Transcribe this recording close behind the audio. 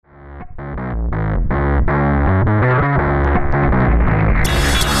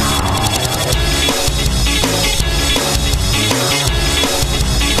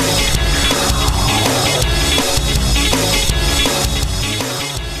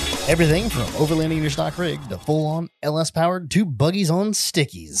Everything from overlanding your stock rig to full-on LS-powered to buggies on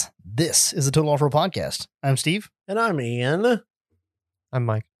stickies. This is the Total Off-Road Podcast. I'm Steve. And I'm Ian. I'm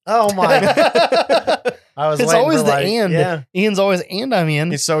Mike. Oh my! I was. It's waiting always for the like, and. Yeah. Ian's always and I'm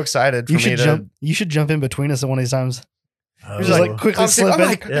Ian. He's so excited for You me should to jump. You should jump in between us at one of these times. Oh. Just like quickly I'm slip Steve. in. I'm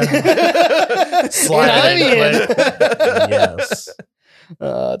Mike. Yeah. Slide it in And I'm quick. Yes.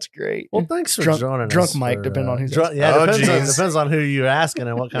 That's great. Well, thanks for Drunk- joining us. drunk Mike, for, depending on who's Yeah, Oh, depends geez. on who you're asking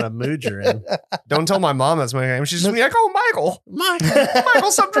and what kind of mood you're in. Don't tell my mom that's my name. She's just like, oh, Michael.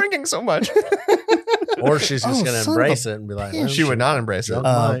 Michael, stop drinking so much. Or she's just Oh, going to son of embrace a it and be like, bitch. She would not embrace it. Drunk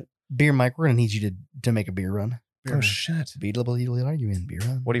Uh, Mike. Beer Mike, we're going to need you to make a beer run. Oh, shit. Are you in beer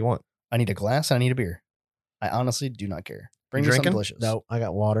run? What do you want? I need a glass and I need a beer. I honestly do not care. Bring me Drinking? something delicious. No, I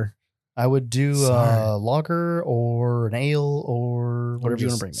got water. I would do Sorry. lager or an ale or whatever you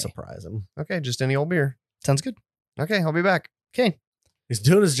want to bring me. Surprise him. Okay, just any old beer. Sounds good. Okay, I'll be back. Okay. He's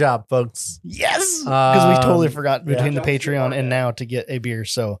doing his job, folks. Yes. Because we totally forgot yeah. between the Patreon and now to get a beer.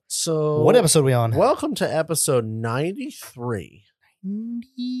 So So, what episode are we on? Welcome to episode 93.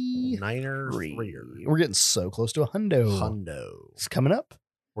 93. Niner We're getting so close to a hundo. Hundo. It's coming up.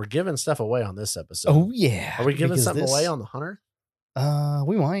 We're giving stuff away on this episode. Oh yeah. Are we giving Because something this- away on the Hunter?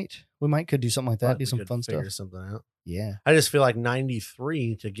 We might could do something like that. But Do we some could fun figure stuff. something out. Yeah. I just feel like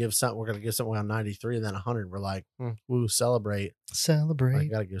 93 to give something. We're gonna give something away on 93, and then 100. We're like, woo, celebrate! I Celebrate.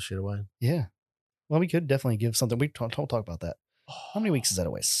 gotta give shit away. Yeah. Well, we could definitely give something. We don't talk about that. How many weeks is that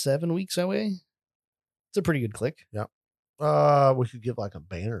away? 7 weeks away? It's a pretty good click. We could give like a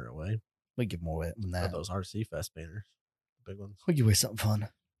banner away. We give more away than that. Those RC Fest banners, big ones. We give away something fun.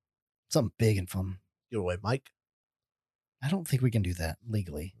 Something big and fun. Give away Mike. I don't think we can do that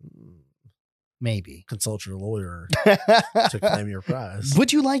legally. Maybe. Consult your lawyer to claim your prize.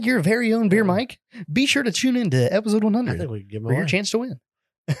 Would you like your very own beer, Mike? Be sure to tune in to episode I 100 think we could give them for your away. chance to win.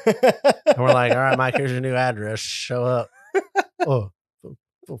 And we're like, all right, Mike, here's your new address. Show up. Oh,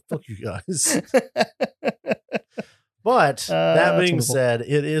 fuck you guys. But that that's being wonderful. said,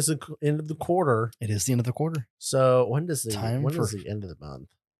 it is the end of the quarter. It is the end of the quarter. So when does the Time when for- is the end of the month?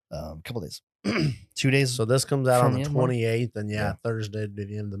 A couple days. 2 days. So this comes out on From the the end, 28th, and Yeah. Thursday to be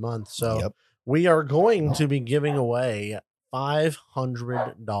the end of the month. So Yep. we are going to be giving away $500.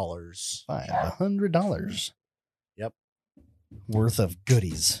 $500. Yep. Worth of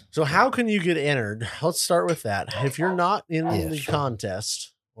goodies. So how can you get entered? Let's start with that. If you're not in Yeah, the sure.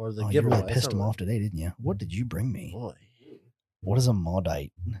 contest or the Oh, you giveaway, really pissed him off today, didn't you? What did you bring me? Boy. What is a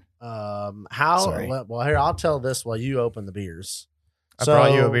Maudite? How? Sorry. Well, here I'll tell this while you open the beers. I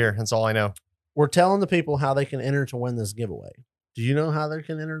brought you So- a beer. That's all I know. We're telling the people how they can enter to win this giveaway. Do you know how they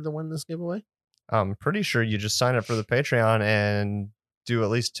can enter to win this giveaway? I'm pretty sure you just sign up for the Patreon and do at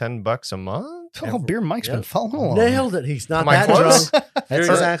least $10 a month. Oh, Beer Mike's been Yep. following along. Nailed it. He's not Am I that close? drunk. You're That's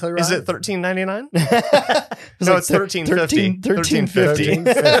exactly right. Is it $13.99? It's No, like it's $13.50.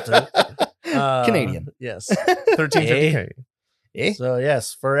 $13.50. Canadian. Yes. $13.50. Eh? So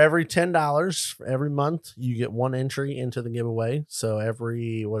yes, for every $10 for every month, you get one entry into the giveaway. So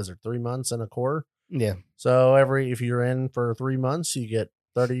every 3 months and a quarter. Yeah. So if you're in for 3 months, you get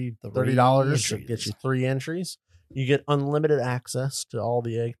 $30 to get you 3 entries. You get unlimited access to all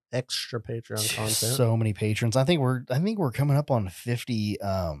the extra Patreon content. So many patrons. I think we're coming up on 50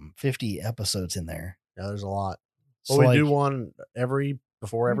 episodes in there. Yeah, there's a lot. So Well, we like, do one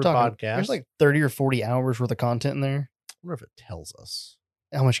before we're every talking- podcast. There's like 30 or 40 hours worth of content in there. I wonder if it tells us.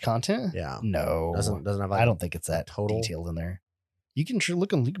 How much content? Yeah. No. Doesn't have like I don't think it's that total? detailed in there. You can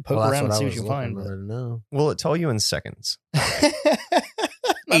look and poke Well, that's around and I see what was you find. looking for, no. Will it tell you in seconds?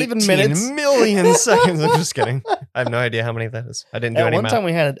 Not even 18 minutes. million seconds. I'm just kidding. I have no idea how many that is. I didn't do At any one math. time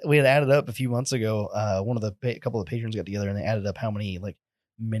we had added up a few months ago. One of a couple of patrons got together and they added up how many like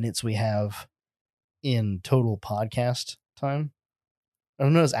minutes we have in total podcast time. I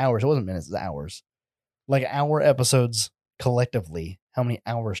don't know, it's hours. It wasn't minutes, it's hours. Like our episodes collectively, how many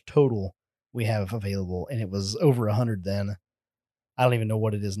hours total we have available, and it was over 100 then. I don't even know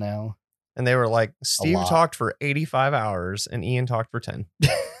what it is now. And they were like, Steve lot. talked for 85 hours and Ian talked for 10.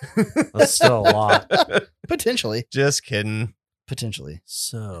 That's still a lot. Potentially. Just kidding. Potentially.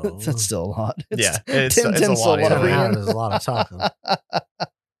 So That's still a lot. Yeah, it's a 10's lot, still either way. Ian. There's a lot of talking.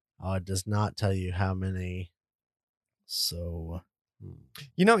 Oh, it does not tell you how many. So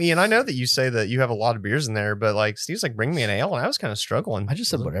You know, Ian, I know that you say that you have a lot of beers in there, but like Steve's like, bring me an ale. And I was kind of struggling. I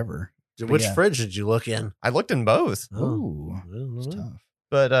just said Was it? whatever. Which yeah. fridge did you look in? I looked in both, Ooh, it's Oh. tough.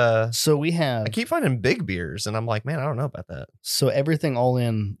 but So we have I keep finding big beers and I'm like, man, I don't know about that. so everything all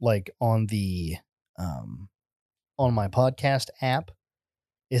in like on the on my podcast app.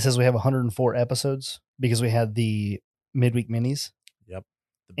 It says we have 104 episodes because we had the midweek minis.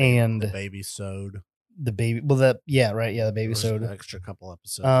 and the baby sewed. the baby. Well, that yeah, right, yeah, the baby There was an sewed. extra couple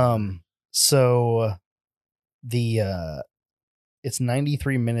episodes. So the it's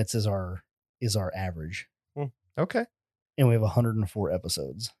 93 minutes is our average, Okay. and we have 104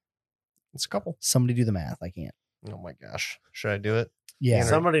 episodes. It's a couple. Somebody do the math. I can't. Oh my gosh. Should I do it? Yeah.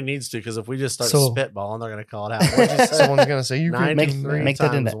 Somebody needs to, because if we just start So- spitballing, they're going to call it out. What'd you say? Someone's going to say you can 93 make that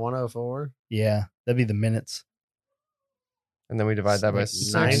times into- 104. Yeah, that'd be the minutes. And then we divide that by It's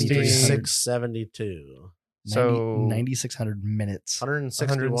 60. 9672. So- 9,600 minutes.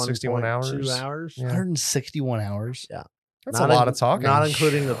 161 hours. 2 hours. Yeah. 161 hours. That's Not a lot in- of talking. Not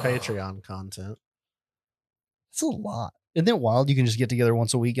including the Patreon content. That's a lot. Isn't it wild? You can just get together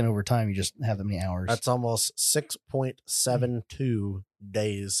once a week, and over time, you just have that many hours. That's almost 6.72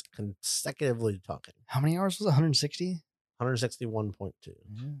 days consecutively talking. How many hours was it? 160? 161.2.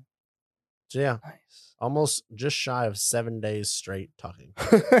 Yeah. So yeah, Nice. almost just shy of 7 days straight talking.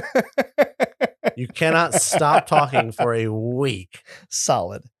 You cannot stop talking for a week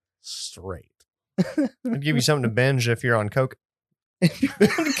Solid. straight. I'd give you something to binge if you're on coke.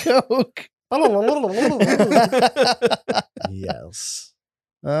 Coke. Yes.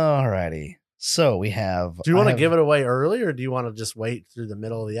 Alrighty. So we have. Do you want to give it away early, or do you want to just wait through the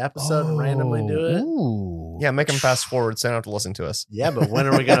middle of the episode and randomly do it? Ooh. Yeah, make them fast forward so they don't have to listen to us. Yeah, but when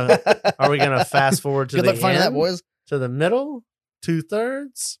are we gonna fast forward to Good the luck finding end? that, boys. To the middle?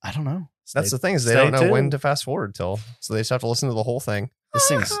 2/3? I don't know. That's the thing is they stay don't know when tuned. to fast forward till. So they just have to listen to the whole thing. This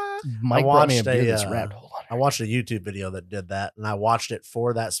thing's. Mike brought me a watched beer a, that's uh, wrapped. Hold on. I watched a YouTube video that did that, and I watched it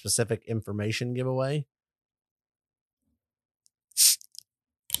for that specific information giveaway.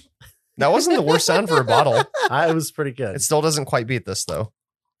 That wasn't the worst sound for a bottle. It was pretty good. It still doesn't quite beat this though.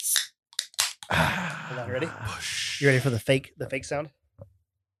 Hold on. You ready? You ready for the fake sound?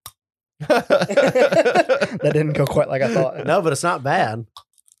 That That didn't go quite like I thought. No, but it's not bad.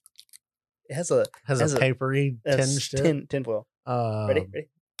 It has a Has a papery tinge to it. tinfoil. Um, Ready? Ready?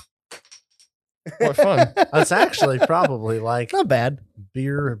 What fun. It's actually probably like Not bad.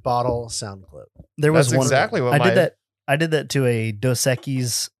 beer bottle sound clip. There was That's one. exactly what I my did that. I did that to a Dos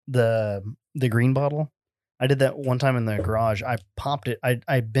Equis, the green bottle. I did that one time in the garage. I popped it.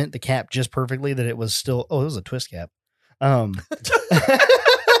 I bent the cap just perfectly that it was still. Oh, it was a twist cap. I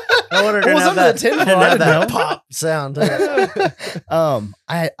wonder Oh, was that the tinfoil? didn't I have didn't that know. pop sound.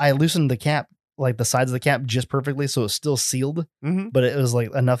 I loosened the cap, like the sides of the cap, just perfectly, so it's still sealed, hmm but it was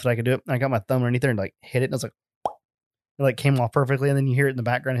like enough that I could do it. And I got my thumb underneath there and like hit it, and it was like, it like came off perfectly, and then you hear it in the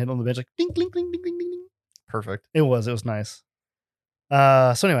background, hit on the bench, like ding, ding, ding, ding, ding, ding, ding. Perfect. It was nice.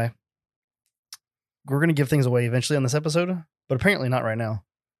 So anyway, we're gonna give things away eventually on this episode, but apparently not right now.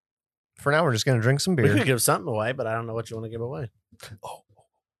 For now, we're just gonna drink some We beer. could give something away, but I don't know what you want to give away.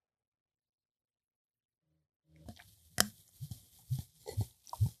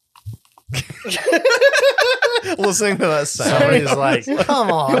 Listening to that sound. Somebody's like,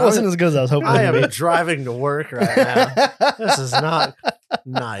 "Come on, It wasn't as good as I was hoping. I it would am driving to work right now. This is not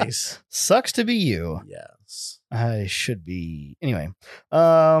nice." Sucks to be you. Yes. I should be anyway.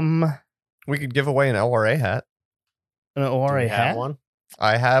 We could give away an LRA hat. An Do ORA we have hat. one?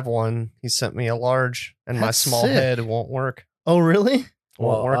 I have one. He sent me a large, and my That's small sick. head won't work. Oh really? Won't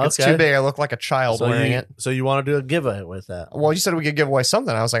Well, work. It's okay. too big. I look like a child wearing it. So you want to do a giveaway with that? Well, you said we could give away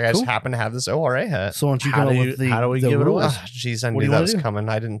something. I was like, I just Cool. happen to have this ORA hat. So why don't you How come do up you- with the how do we the give it away? rules? Jeez, I What do knew you that wanna was do? coming.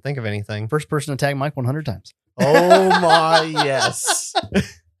 I didn't think of anything. First person to tag Mike 100 times. Oh my yes.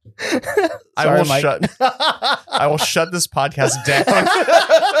 I Sorry, will Mike. shut. I will shut this podcast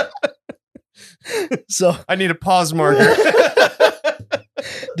down. So I need a pause marker.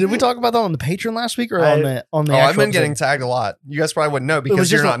 did we talk about that on the Patreon last week or I- on the Oh, I've actual been getting episode? tagged a lot. You guys probably wouldn't know because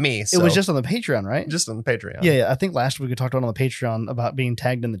just you're a- not me. It So. was just on the Patreon, right? just on Patreon. Yeah. I think last week we talked about it on the Patreon about being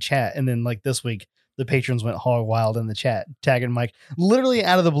tagged in the chat, and then like this week the patrons went hog wild in the chat tagging Mike. Literally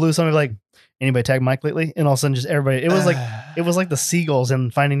out of the blue, somebody like, anybody tag Mike lately? And all of a sudden, just everybody. It was like the seagulls in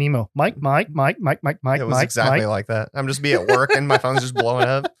Finding Nemo. Mike. It was Mike, exactly Mike. like that. I'm just be at work and my phone's just blowing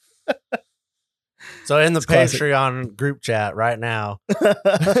up. So in the It's classic. Patreon group chat right now, of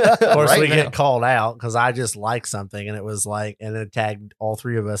course Right we now. get called out because I just liked something and it was like, and it tagged all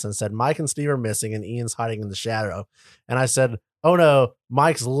three of us and said Mike and Steve are missing and Ian's hiding in the shadow. And I said, "Oh no,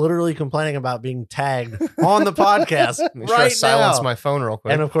 Mike's literally complaining about being tagged on the podcast Make sure I right silence now." my phone real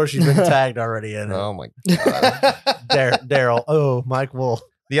quick. And of course you've been tagged already in it. Oh my god. Daryl, oh Mike will.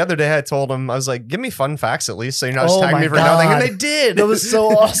 The other day I told him, I was like, give me fun facts at least so you're not just Oh tagging my me for nothing. And God. they did. That was so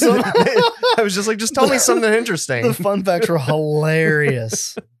awesome. I was just like, just tell me something interesting. The fun facts were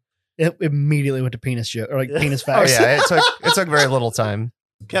hilarious. It immediately went to penis joke or like penis Oh facts. yeah, it took very little time.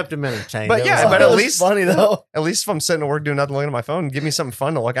 Kept him entertained. But It yeah, was but That at was least- funny though. At least if I'm sitting at work doing nothing, looking at my phone, give me something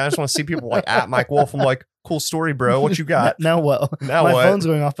fun to look at. I just want to see people like at Mike Wolf. I'm like, cool story, bro. What you got? Now what? Now My what? phone's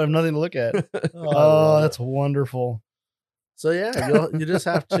going off, but I have nothing to look at. I Oh, love that's it. wonderful. So yeah, you just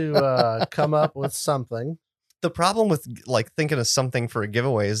have to come up with something. The problem with like thinking of something for a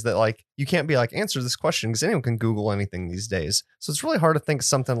giveaway is that like you can't be like answer this question because anyone can Google anything these days. So it's really hard to think of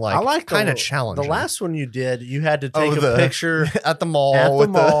something like I like kind the- of challenging. The last one you did, you had to Oh, take the- a picture at the mall at the with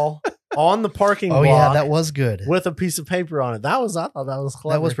mall on the parking Oh block yeah, that was good. with a piece of paper on it. I thought that was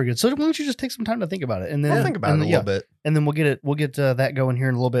clever. That was pretty good. So why don't you just take some time to think about it, and then I'll think about it a and, little bit. and then we'll get that going here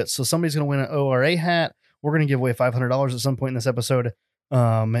in a little bit. So somebody's gonna win an ORA hat. We're gonna give away $500 at some point in this episode.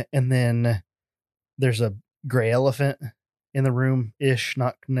 And then there's a gray elephant in the room ish,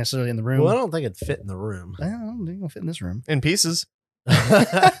 not necessarily in the room. Well, I don't think it'd fit in the room. I don't think it'll fit in this room. In pieces.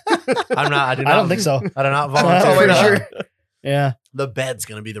 I I don't think so. I do not I'm volunteer. pretty for sure. that. Yeah. The bed's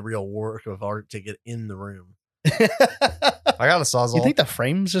going to be the real work of art to get in the room. I got a sawzall. You think the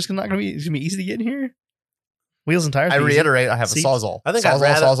frame's just not gonna be? It's gonna be easy to get in here. Wheels and tires. I be easy. reiterate, I have Seats. a sawzall. I think I'd sawzall,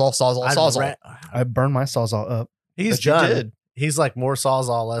 rather- sawzall, I'd sawzall. ra- I burned my sawzall up. He's But you done. did. He's like more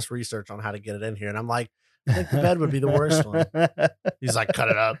sawzall, less research on how to get it in here. And I'm like, I think the bed would be the worst one. He's like, cut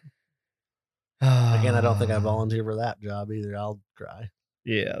it up. Again, I don't think I volunteer for that job either. I'll cry.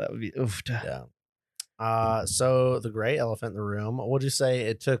 Yeah, that would be. Oof. Yeah. So the gray elephant in the room. What'd you say?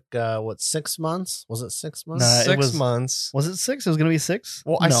 It took 6 months? Was it 6 months? Nah, it 6 was- months. Was it 6? It was gonna be 6.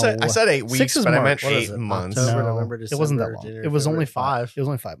 Well, I said 8 6 weeks, is but I March. meant What is 8 it? months. October, No, November, it wasn't that December, long. January, It was only February, 5. It was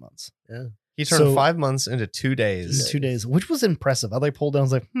only 5 months. Yeah. He turned So- 5 months into 2 days. 2 days, which was impressive. I like pulled down. I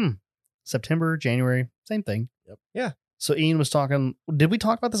was like, September, January, same thing. Yep. Yeah. So Ian was talking. Did we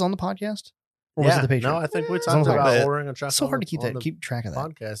talk about this on the podcast, or was Yeah. it the Patreon? No, I think we It's talked almost like about that. ordering a truck. It's so on hard the- to keep on that, the keep track of that.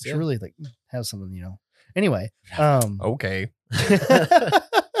 podcast. Should really like have something, Anyway, Okay.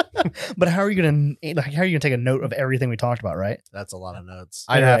 but how are you gonna take a note of everything we talked about, right? That's a lot of notes.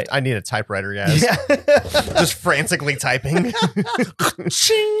 I need a typewriter, guys. Just frantically typing.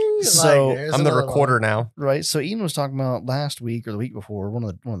 So, here's I'm the another recorder one. now. Right. So Ian was talking about last week or the week before. One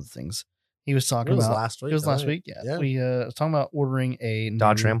of the things he was talking It was about. last week. It was I last think. week. Yeah. Yeah. We was talking about ordering a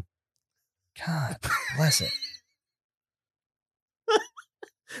Dodge new- Ram. God bless it.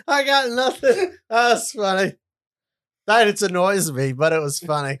 I got nothing. That's funny. It annoys me, but it was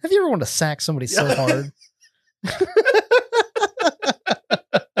funny. Have you ever wanted to sack somebody so Yeah. hard?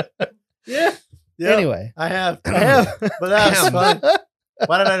 Yeah. Yeah. Anyway, I have. I have. But that was Damn. funny.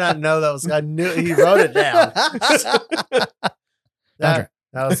 Why did I not know that was? I knew he wrote it down. that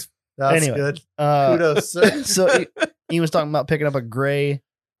was Anyway, good. Kudos. Kudos. So Ian was talking about picking up a gray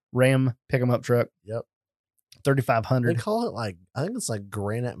Ram pick 'em up truck. Yep. They 3,500. call it I think it's like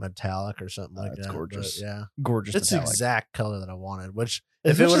granite metallic or something like it's that. gorgeous. But yeah. Gorgeous. It's the metallic. exact color that I wanted, which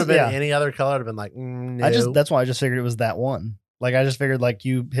If if it it's would have just- been yeah. any other color, I'd have been like, no. That's why I just figured it was that one. Like I just figured like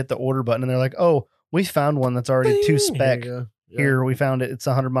you hit the order button and they're like, oh, we found one that's already Bing, two here spec. you go. Yeah. Here we found it. It's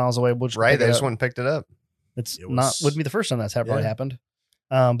 100 miles away. We'll just Right. pick They it just up. went and picked it up. It's It not was- wouldn't be the first time that's probably Yeah. happened.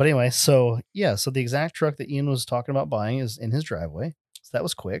 But anyway, so yeah, so the exact truck that Ian was talking about buying is in his driveway. So that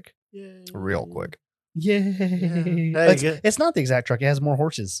was quick. Yay. Real quick. Yay! Hey, it's, good. it's not the exact truck. It has more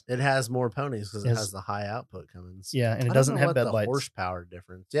horses. It has more ponies because it Yes. has the high output Cummins. Yeah, and I it don't doesn't know have what bed the lights. horsepower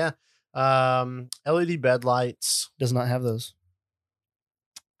difference. Yeah. LED bed lights. Does not have those.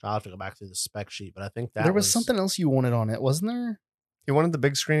 I'll have to go back through the spec sheet, but I think that There was something else you wanted on it, wasn't there? He wanted the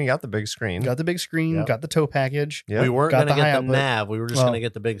big screen. He got the big screen. Got the big screen, Yep. got the tow package. Yeah. We weren't Got going to the high get the output. nav. We were just Well, going to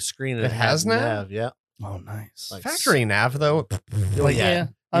get the big screen. And it has nav? Yeah. Oh, nice. Like, Factory nav though. Like, yeah.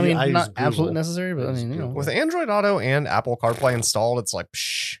 I You- mean, I use not absolutely Google. necessary, but I I use mean, Google. With Android Auto and Apple CarPlay installed, it's like,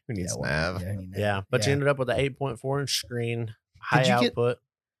 psh, who needs well, nav? yeah, you need Yeah. nav. But you Yeah. ended up with an 8.4 inch screen, high you get- output.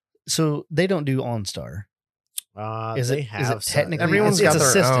 So they don't do OnStar. Is They it have some- technically- Everyone's It's got their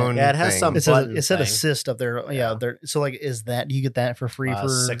assistant. own. Yeah, it has thing. some- It said button it said thing. assist up there. Yeah, Yeah. there. So like, is that do you get that for free for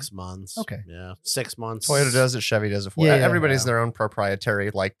 6 months. Okay. Yeah. 6 months. Toyota does it. Chevy does it. For Yeah, everybody's yeah. their own proprietary.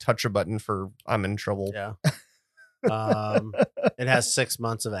 Like touch a button for I'm in trouble. Yeah. It has 6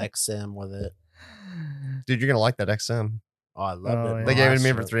 months of XM with it. Dude, you're gonna like that XM. Oh, I loved Oh, it. yeah. They gave it to me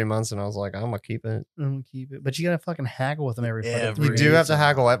Last for year. 3 months, and I was like, I'm gonna keep it. Keep it, but you gotta fucking haggle with them every fucking Every- You do have to reason.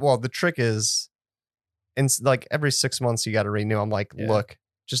 haggle. Well, the trick is, like every 6 months you got to renew. I'm like, Yeah. look,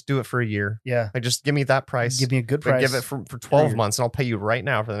 just do it for a year. Yeah, Like, just give me that price. give me a good but price. give it for 12 year. months, and I'll pay you right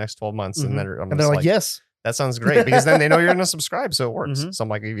now for the next 12 months. Mhm. And then I'm and just they're like, like, yes. that sounds great because then they know you're gonna subscribe, so it works. Mhm. So I'm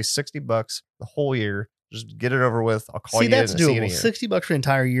like, I'll give you $60 the whole year. Just get it over with. I'll call See, you. that's in and see you in a doable. year. $60 for the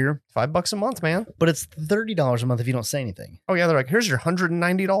entire year, $5 a month, man. but it's $30 a month if you don't say anything. Oh yeah, they're like, here's your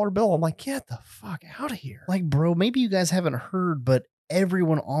 $190 bill. I'm like, get the fuck out of here. Like, bro, maybe you guys haven't heard, but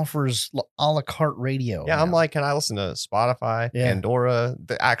everyone offers a la carte radio. Yeah, I'm now. like, can I listen to Spotify, Yeah. Pandora,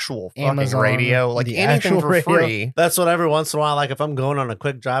 the actual fucking Amazon, radio, like the anything actual for radio. free? That's what every once in a while, like if I'm going on a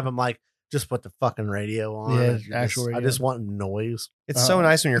quick drive, I'm like, just put the fucking radio on. Yeah, It's actual I radio. just want noise. It's so Uh,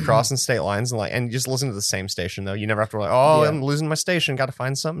 nice when you're crossing state lines and you just listen to the same station though. You never have to like, oh, Yeah. I'm losing my station. Got to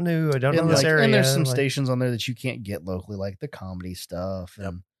find something new. I don't know and, this like, area. and there's some Like, stations on there that you can't get locally, like the comedy stuff. Yep.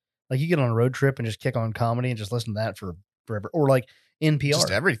 And like you get on a road trip and just kick on comedy and just listen to that for forever. Or like NPR.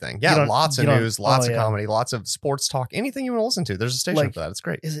 just everything. Get Yeah, on- lots of get on- news, lots oh, of yeah. comedy, lots of sports talk. Anything you want to listen to, there's a station Like, for that. It's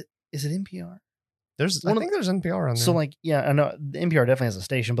great. Is it NPR? There's, one I of think there's NPR on there. So like, yeah, I know the NPR definitely has a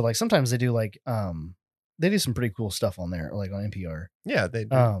station, but like sometimes they do like they do some pretty cool stuff on there, like on NPR. yeah, they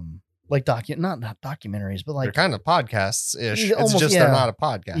do. Like not documentaries, but they're like kind of podcasts ish. Yeah, It's almost, just yeah. they're not a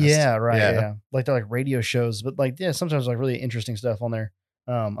podcast. yeah, right, Yeah. yeah. Like they're like radio shows, but like yeah, sometimes like really interesting stuff on there.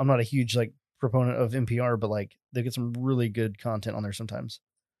 I'm not a huge like proponent of NPR, but like they get some really good content on there sometimes.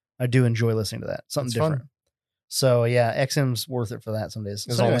 I do enjoy listening to that. Something It's fun. different. So yeah, XM's worth it for that some days.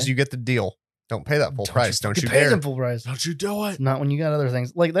 As So long as anyway, you get the deal. Don't pay that full price. Don't you pay dare. them full price. Don't you do it? Not when you got other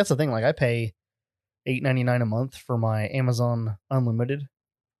things. Like that's the thing. Like I pay $8.99 a month for my Amazon Unlimited,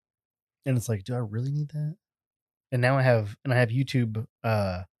 and it's like, do I really need that? And now I have YouTube.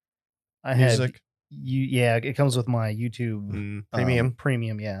 I have Music. yeah, it comes with my YouTube Premium.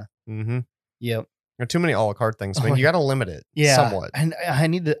 Premium. Yeah. Mm-hmm. Yep. There are too many a la carte things. I Oh, mean, you yeah. got to limit it Yeah. somewhat. And I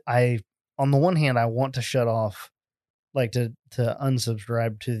need to. On the one hand, I want to shut off, like to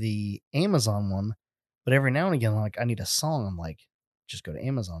unsubscribe to the Amazon one, but every now and again, like I need a song. I'm like, just go to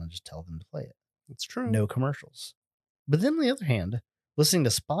Amazon and just tell them to play it. It's true. No commercials. But then on the other hand, listening to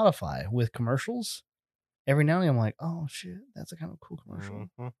Spotify with commercials, every now and then I'm like, oh shit, that's a kind of cool commercial.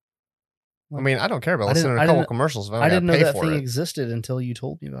 Mhm. I mean, I don't care about I listening didn't- to I a couple didn't- commercials if I, I didn't know pay that for thing it. existed until you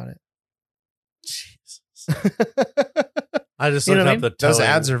told me about it. Jesus. I just You know looked what up I the Those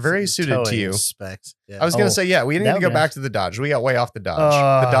ads are very suited to towing you. specs. Yeah. I was going Oh, to say, yeah, we need that to would go be back nice. to the Dodge. We got way off the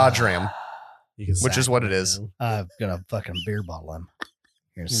Dodge. The Dodge Ram. You can which is sack what them it is. down. I'm gonna fucking beer bottle him.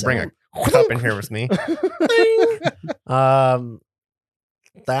 Here, Bring a cup in here with me.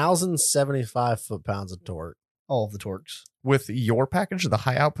 1,075 foot-pounds of torque. all of the torques. With your package, the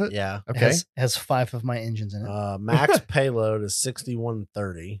high output? Yeah. It Okay. has 5 of my engines in it. Max payload is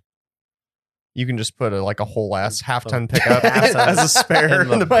 6,130. You can just put a whole ass half ton Oh, pickup half ton as a spare in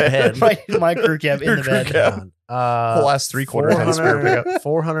the in the bed. bed. my crew cab in Your the crew bed. cab. Whole ass 3/4 ton spare 400 pickup.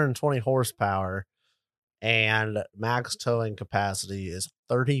 420 horsepower, and max towing capacity is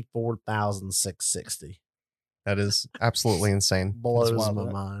 34,660. That is absolutely insane. Blows wild, my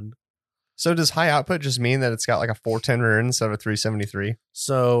isn't it? mind. So does high output just mean that it's got like a 410 rear end instead of a 373?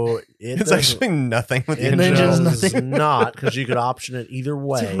 So it It's doesn't- actually nothing with the it engine. engine's on. does nothing. not, because you could option it either It's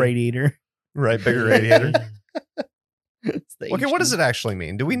way. a radiator. Right, bigger radiator. It's the Okay, what does HD. it actually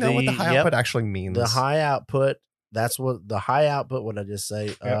mean? Do we know what the high Yep. output actually means? The high output, that's what the high output, what did I just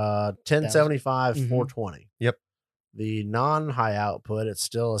say? 1075, Mhm. 420. Yep. The non high output, it's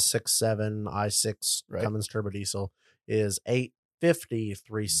still a 6.7 i6 Right. Cummins turbo diesel, is 850,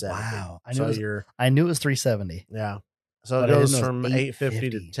 370. Wow. I knew, So it was, you're, I knew it was 370. yeah. So But it I didn't goes know it was from 850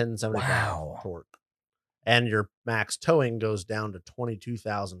 to 850. 1075 Wow. torque. And your max towing goes down to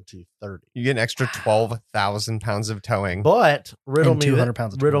 22,230. You get an extra 12,000 pounds of towing. But riddle And me 200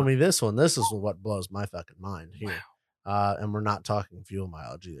 pounds of riddle torque. me this one. This is what blows my fucking mind here. And we're not talking fuel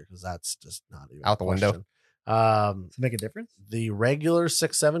mileage either, because that's just not even Out the a window. question. Does it make a difference? The regular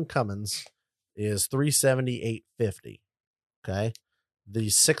 6.7 Cummins is 370, 850. Okay.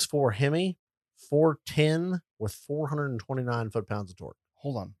 The 6.4 Hemi, 410 with 429 foot-pounds of torque.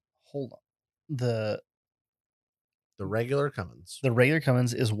 Hold on. The Regular Cummins, regular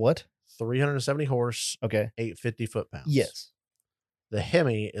Cummins is what? 370 horse, Okay. 850 foot-pounds. Yes. The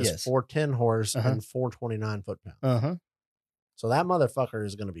Hemi is Yes. 410 horse Uh-huh. and 429 foot-pounds. Uh-huh. So that motherfucker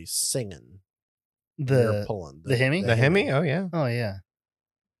is going to be singing. You're The pulling the Hemi? The Hemi? Oh, yeah. Oh yeah.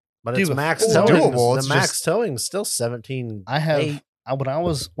 but Dude, it's but max it's towing. doable. The It's max just- towing is still 17. I have Eight. when I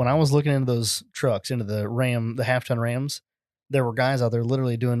was looking into those trucks, into the Ram, the half ton Rams, there were guys out there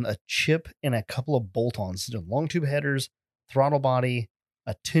literally doing a chip and a couple of bolt-ons, doing long tube headers, throttle body,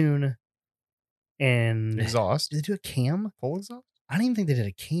 a tune, and Exhaust. did they do a cam? Full exhaust? I don't even think they did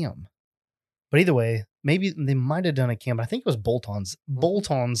a cam. But either way, maybe they might have done a cam, but I think it was bolt-ons.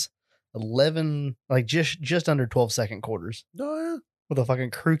 Bolt-ons 11, like just under 12-second quarters Oh, with a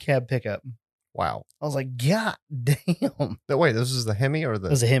fucking crew cab pickup. Wow. I was like, God damn. Wait, this is the Hemi or It the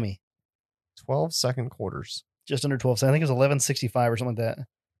was a Hemi. 12-second quarters? Just under 12 seconds. I think it was 1165 or something like that.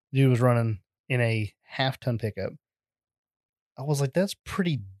 Dude was running in a half ton pickup. I was like, that's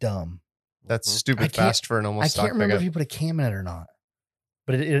pretty dumb. That's Mhm. stupid I can't- fast for an almost I stock can't remember pickup. if you put a cam in it or not.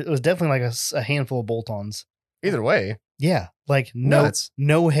 but it was definitely like a handful of bolt-ons. Either way, Yeah, like no nuts.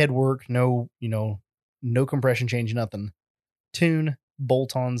 head work, no no compression change, nothing. Tune,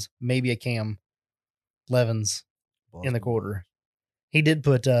 bolt-ons, maybe a cam, Levens in the quarter. He did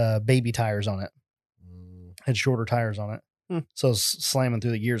put baby tires on it. Had shorter tires on it, so it's slamming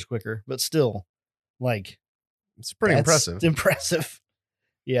through the gears quicker. But still, like It's pretty that's impressive. Impressive,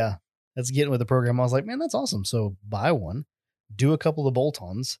 yeah. That's getting with the program. I was like, man, that's awesome. So buy one, do a couple of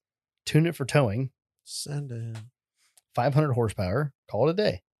bolt-ons, tune it for towing, Send it. 500 horsepower, call it a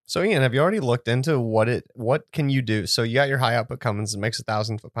day. So Ian, have you already looked into what can you do? So you got your high output Cummins, it makes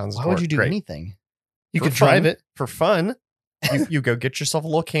 1,000 foot-pounds of Why torque. would you do Great. anything? You For could drive fun. it. For fun. You go get yourself a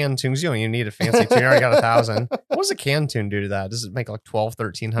little can tune. You don't even need a fancy tune. You already got 1,000. What does a can tune do to that? Does it make like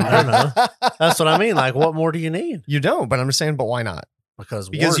 1,200, 1,300? I don't know. That's what I mean. Like, what more do you need? You don't, but I'm just saying, but why not? Because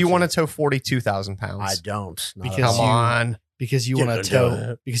You want to warranty. tow 42,000 I pounds. don't. Not Because at Come all. on. because you You want can to do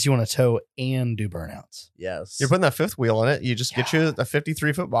tow it. because you want to tow and do burnouts. Yes. You're putting that fifth wheel in it. You just get you a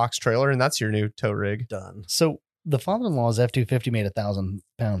 53-foot box trailer, and that's your new tow rig. done. So the father-in-law's F-250 made 1,000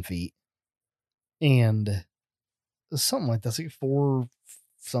 pound-feet, and something like that's like 4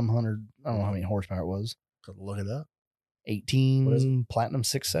 some hundred. I don't know how many horsepower it was. Could look it up. 18 What is it? Platinum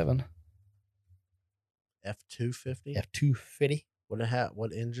 6.7 F-250. F-250.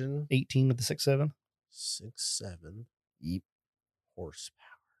 What engine? 18 with the 6.7. 6.7 Yep. horsepower.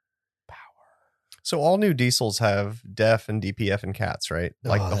 So all new diesels have DEF and DPF and CATs, right?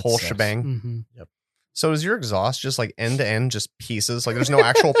 Like Oh, the that whole sucks. shebang. Mhm. So is your exhaust just like end to end, just pieces? Like there's no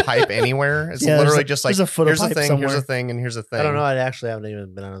actual pipe anywhere. It's Yeah, there's literally a- just like there's a foot of here's a pipe thing, here's a somewhere. thing, and here's a thing. I don't know. I actually haven't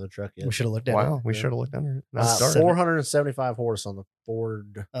even been under the truck yet. We should have looked at Wow, it. we Yeah. should have looked under it. Nice start. 475 horse on the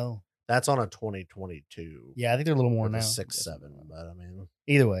Ford. Oh, That's on a 2022. yeah. I think they're a little more With now. a 6.7, but I mean,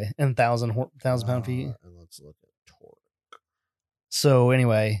 Either way, and 1,000 pound feet. And let's look at torque. So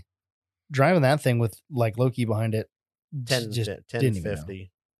anyway, driving that thing with like Loki behind it, 10, just didn't even know.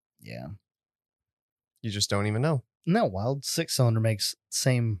 1050. Yeah. You just don't even know. No, wild 6-cylinder makes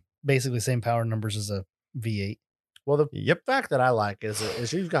basically same power numbers as a V8. Well, the Yep. fact that I like is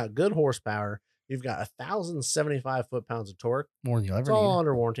you've got good horsepower. You've got 1,075 foot-pounds of torque. More than you'll It's ever all need.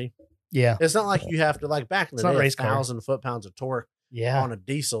 under warranty. Yeah. It's not like you have to, like back in It's the not day, race car. 1,000 foot-pounds of torque Yeah. on a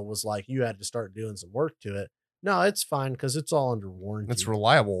diesel was like you had to start doing some work to it. No, it's fine because it's all under warranty. It's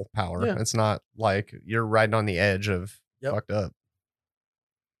reliable power. Yeah. It's not like you're riding on the edge of Yep. fucked up.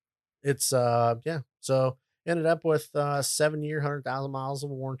 It's yeah. So ended up with 7 year, 100,000 miles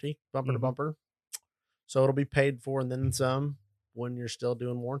of warranty, bumper to Mhm. bumper. So it'll be paid for and then some when you're still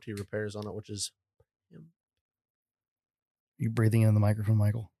doing warranty repairs on it, which is You breathing in the microphone,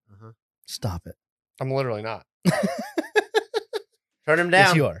 Michael? uh-huh. Stop it. I'm literally not. Turn him down.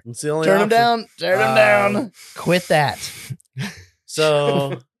 Yes, you are. It's the only Turn him option. down. Turn him down. Quit that.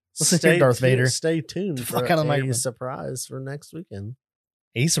 So Listen here, Darth Vader. Stay tuned The for fuck out of the a microphone. surprise for next weekend.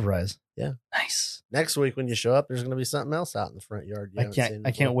 A surprise. Yeah. Nice. Next week when you show up, there's going to be something else out in the front yard. You I haven't can't. seen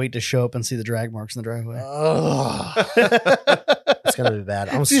I can't before. wait to show up and see the drag marks in the driveway. Oh, it's going to be bad.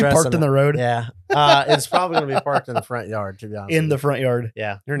 I'm See it stressing. parked in the road. Yeah, it's probably going to be parked in the front yard. To be honest, In with the you. front yard.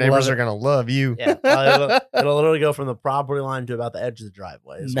 yeah, Your neighbors Love are it. gonna love you. yeah. It'll literally go from the property line to about the edge of the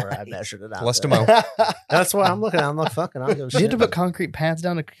driveway. Is where I Nice. measured it out. Less to there. mow. That's why I'm looking. I'm like, fucking. I'll give a Do you have shit. to put concrete pads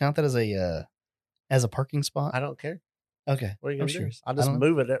down to count that as a parking spot? I don't care. Okay. What are you I'm gonna do? serious. I'll I just don't know.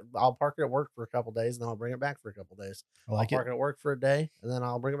 move it. I'll park it at work for a couple days, and then I'll bring it back for a couple days. I like I'll it. park it at work for a day, and then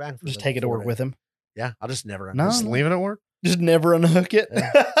I'll bring it back. For Just like take it to 4 work days. with him. Yeah, I'll just never. No, Just no. leave it at work. Just never unhook it.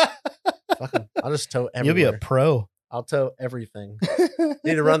 Fucking, I'll just tow You'll everywhere. be a pro. I'll tow everything.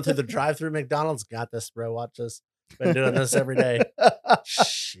 Need to run through the drive-through McDonald's. Got this, bro. Watch this. Been doing this every day.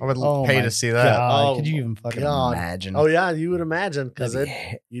 Shit. I would Oh pay my to see that. God, Oh could you my even fucking God. imagine? Oh yeah, you would imagine because That'd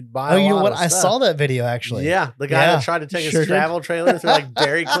be- you'd buy. Oh, a you know lot what? of I stuff. saw that video actually. Yeah, the guy Yeah, that tried to take sure his did. travel trailer through like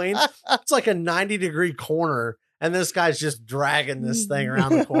Dairy Queen. It's like a 90-degree corner, and this guy's just dragging this thing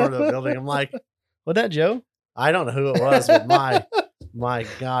around the corner of the building. I'm like, Was that Joe? I don't know who it was, but my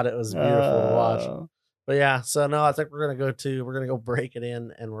God, it was beautiful to watch. Uh, But yeah, so no, I think we're gonna go break it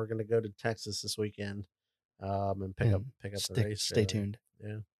in, and we're gonna go to Texas this weekend, and pick up the race. Stay trailer. tuned.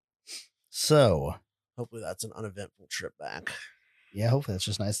 Yeah, So, hopefully that's an uneventful trip back. yeah, hopefully that's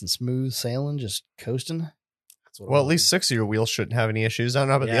just nice and smooth sailing, just coasting. That's what. Well, at least 6 of your wheels shouldn't have any issues. I don't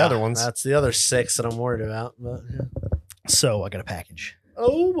know about the other ones. That's the other 6 that I'm worried about. But yeah. So I got a package.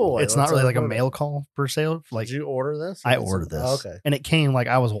 Oh boy, It's not what's really up like a with it? mail call per se. Like Did you order this? I What's ordered it- this. Oh, okay, And it came like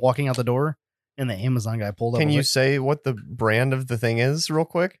I was walking out the door and the Amazon guy pulled up. Can I you was say what the brand of the thing is, real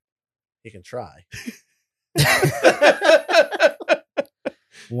quick? you can try. like,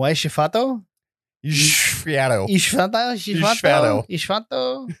 Why Shifato? Yshvato.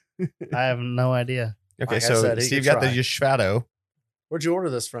 Ishvato. I have no idea. Okay, Like I so said, he Steve could got the try. Yshvato. Where'd you order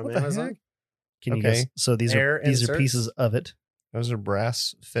this from? What the Amazon? heck? Can you Okay. guess? So these Air are inserts? pieces of it. Those are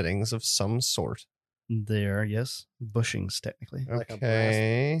brass fittings of some sort. They are, yes, bushings technically. Like a brass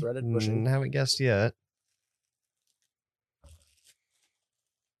Okay. threaded bushing. Haven't guessed yet.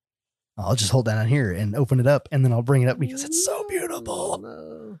 I'll just hold that on here and open it up, and then I'll bring it up because it's so beautiful.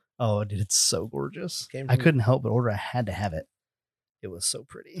 No. Oh, dude, it's so gorgeous. Came I from- couldn't help but order. I had to have it. It was so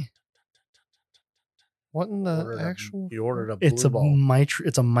pretty. What in the Ordered a- actual? You ordered a blue It's a ball.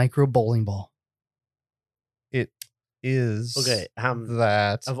 it's a micro bowling ball. It is Okay,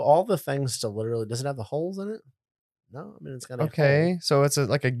 that. Of all the things to literally, does it have the holes in it? No, I mean it's got a Okay, so it's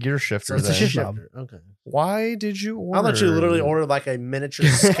like a gear shifter. It's a then. shift knob. Okay. Why did you order? I thought you literally ordered like a miniature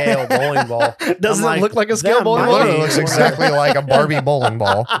scale bowling ball. Doesn't I'm it look like a scale that bowling It might ball? literally be looks one. exactly like a Barbie bowling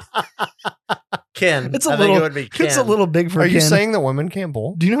ball. Ken. It's a I think little- it would be Ken. It's a little big for Are you Ken. saying that women can't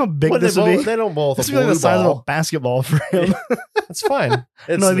bowl? Do you know how big Well, this would be? they don't bowl with This a would be like blue the size of a ball. basketball for him. That's fine.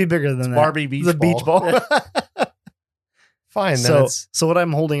 It's no, it'd be bigger than that. Barbie beach The beach ball. Fine. Then So, it's so what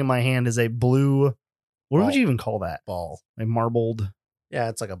I'm holding in my hand is a blue. What Ball. would you even call that? ball. A marbled. Yeah,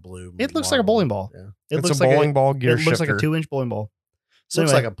 it's like a blue. It looks like a bowling ball. Yeah. It it's looks a bowling like ball gear It looks like shifter. a 2-inch bowling ball. So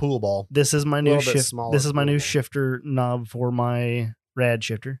looks anyway, like a pool ball. this is my new little bit shift. smaller This is my new pool ball. shifter knob for my rad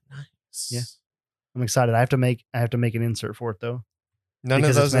shifter. Yeah. Nice. I'm excited. I have to make an insert for it though. None of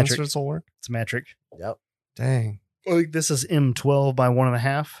because it's those metric. inserts will work. It's metric. Yep. Dang. Like this is M12 by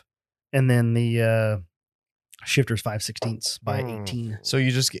 1.5, and then the shifter's 5/16 by 18. So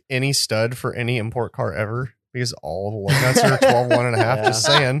you just get any stud for any import car ever because all the lug nuts are 12 1.5. Yeah. Just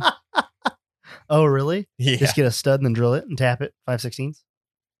saying. Oh, really? Yeah. Just get a stud and then drill it and tap it 5/16.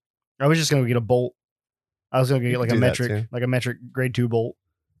 I was just gonna get a bolt. I was gonna You get like could a do that too. metric grade 2 bolt,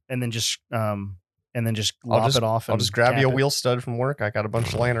 and then just lop it off. I'll and just grab you a tap it. wheel stud from work. I got a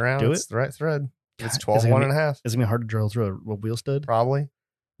bunch laying around. Do It's the right thread. It's God, 12 is it gonna be- 1.5. Is it gonna be hard to drill through a wheel stud? Probably.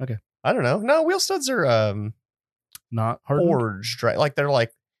 Okay. I don't know. No, wheel studs are Not hard. forged, right? Like they're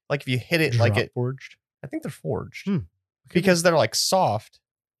like if you hit it like it, forged. I think they're forged Hmm. because they're like soft.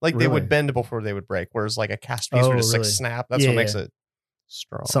 Like they Really? would bend before they would break. Whereas like a cast piece would Oh, just like really? snap. That's Yeah, what makes yeah. it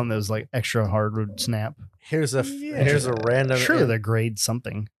strong. Something that was like extra hard would snap. Here's a Yeah. here's a random Surely they're grade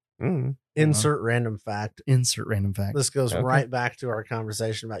something. Mm. insert random fact. Insert random fact. This goes Okay. right back to our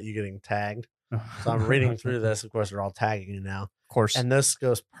conversation about you getting tagged. So I'm reading through this. Of course, they're all tagging you now. Of course. And this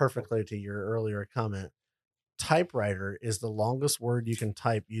goes perfectly to your earlier comment. Typewriter is the longest word you can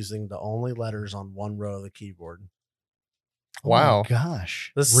type using the only letters on one row of the keyboard. Oh my Wow.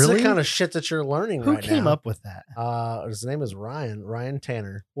 gosh. This really? is the kind of shit that you're learning Who right came now. up with that? His name is Ryan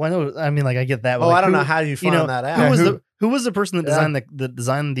Tanner. Well, I know. I mean, like I get that. but Oh, like, I don't who- know how you find know, that Who out. was who- who was the person that Yeah.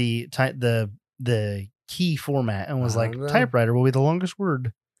 designed the key format and was I like don't know. typewriter will be the longest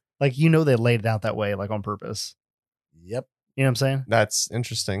word. Like they laid it out that way, like on purpose. Yep. You know what I'm saying? That's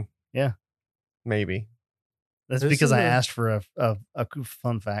interesting. Yeah. Maybe. That's This because is I a- asked for a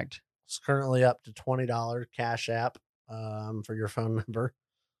fun fact. It's currently up to $20 Cash App for your phone number.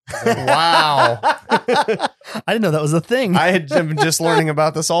 Wow. I didn't know that was a thing. I'm just learning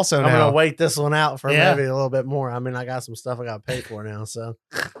about this also I'm now. gonna wait this one out for Yeah. maybe a little bit more. I mean, I got some stuff I got to pay for now, so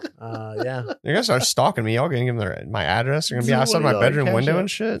yeah, You're gonna start stalking me. Y'all gonna give them my address. You're gonna be So outside what my do you bedroom like, window cash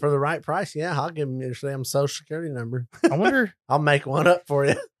and shit. for the right price, yeah, I'll give them your damn social security number. I wonder. I'll make one up for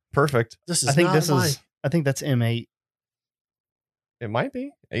you. Perfect. This is I think not this mine. is. I think that's M8. It might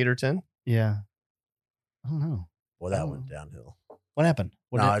be 8 or 10. Yeah. I don't know. Well, that Oh. went downhill. What happened?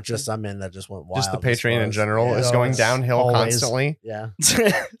 What No, did- it just that just went wild. Just the as Patreon far in as- general yeah. is Oh, going it's downhill always- constantly. Yeah,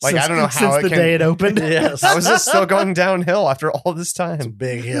 Like, I don't know how since it the can- day it opened. Yes. How is this still going downhill after all this it's a time?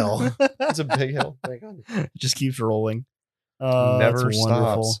 big hill. It's a big hill. It just keeps rolling. Never that's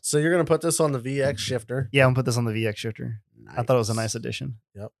wonderful. stops. So you're gonna put this on the VX shifter. Yeah, I'm gonna put this on the VX shifter. I thought it was a nice addition.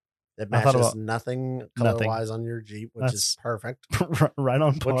 It I thought matches about- nothing Nothing. color wise on your Jeep, which is perfect. Right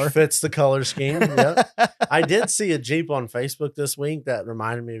on par. Which fits the color scheme. Yep. I did see a Jeep on Facebook this week that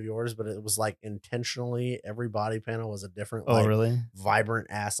reminded me of yours, but it was like intentionally every body panel was a different, Oh, like really? vibrant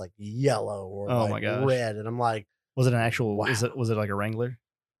ass, like yellow or Oh like my gosh. red. And I'm like, Was it an actual? Wow. Was it like a Wrangler?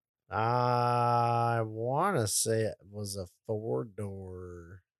 I want to say it was a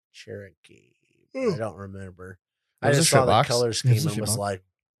 4-door Cherokee. I don't remember. It I was a just saw the shitbox? color It was scheme a and was shitbox. like,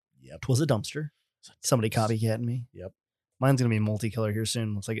 yep. It was a dumpster. Somebody copycatting me. Yep. Mine's gonna be multicolor here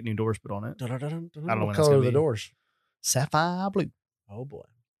soon once I get new doors put on it. I don't know know what when that's color gonna are the be. doors. Sapphire blue. Oh boy.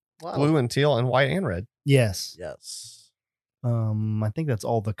 Wow. Blue and teal and white and red. Yes. Yes. I think that's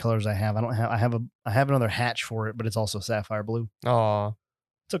all the colors I have. I have another hatch for it, but it's also sapphire blue. Aw.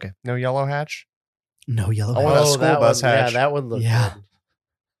 It's okay. No yellow hatch? No yellow. I want that hatch. school bus Yeah, hatch. that would look Yeah.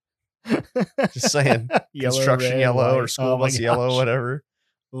 good. Just saying. Yellow, Construction red, yellow or white. school Oh my bus yellow, gosh. whatever.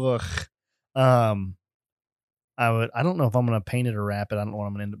 Ugh. I don't know if I'm gonna paint it or wrap it. I don't know what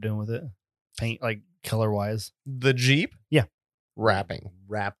I'm gonna end up doing with it. Paint like color wise. The Jeep? Yeah. Wrapping.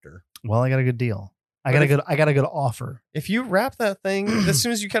 Raptor. Well, I got a good deal. I But got a good offer. If you wrap that thing, as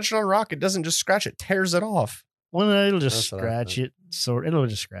soon as you catch it on a rock, it doesn't just scratch it, tears it off. Well, no, it'll just That's what I scratch thought. it. So it'll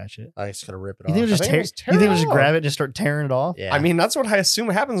just scratch it. I just gotta rip it You think off. it'll just think tear? it'll just You tear think it it'll just off. grab it and just start tearing it off? Yeah. I mean, that's what I assume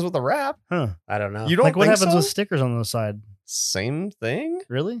happens with a wrap. Huh? I don't know. You don't Like what think happens so? with stickers on the side? Same thing?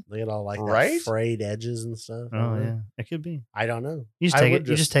 Really? Look at all like Right? that frayed edges and stuff. I Oh don't know. yeah, it could be. I don't know. You just I take would it.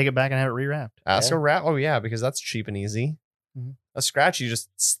 You just take it back and have it rewrapped. Ask Yeah. a wrap. Oh, yeah, because that's cheap and easy. Mhm. A scratch, you just.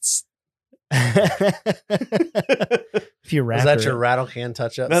 If you wrap Is that it, your rattle can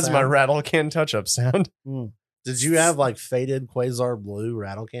touch up? That's my sound? rattle can touch up sound. Mm. Did you have like faded quasar blue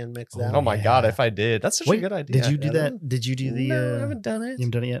rattle can mixed Oh, out? Oh my God, yeah. if I did. That's such Wait, a good idea. Did you do Yeah. that? Did you do the? No, I haven't done it. You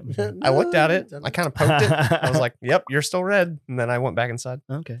haven't done it yet. I looked at it. No, I kind of poked it. I was like, yep, you're still red. And then I went back inside.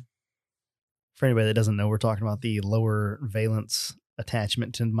 Okay. For anybody that doesn't know, we're talking about the lower valence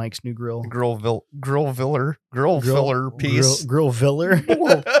attachment to Mike's new grill. Grill filler piece. Grill filler.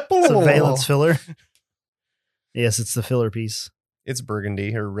 It's a valence filler. Yes, it's the filler piece. It's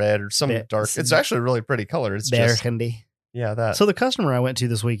burgundy or red or some Ba- dark. It's actually a really pretty color. It's just Burgundy. yeah, that. So the customer I went to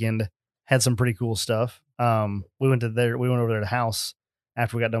this weekend had some pretty cool stuff. We went over there to the house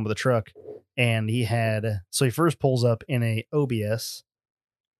after we got done with the truck, and he first pulls up in a OBS,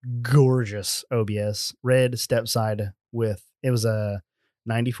 gorgeous OBS, red step side with it was a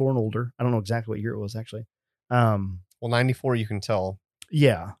 94 and older. I don't know exactly what year it was actually. well, 94 you can tell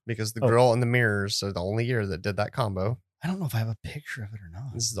Yeah. because the Oh. grill and the mirrors are the only year that did that combo. I don't know if I have a picture of it or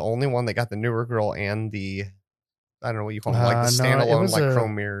not. This is the only one that got the newer grill and the I don't know what you call them, like the No, it standalone was like a-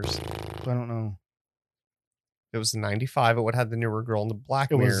 chrome mirrors. I don't know. It was the 95. It would have the newer grill and the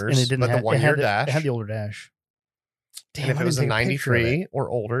black It was, mirrors, and it didn't but have the 1 it year had the, dash. It had the older dash. and Damn, if I it was a didn't take picture of it. 93 or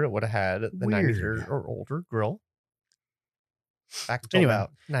older, it would have had the 93 Weird. or older grill. Back to Anyway,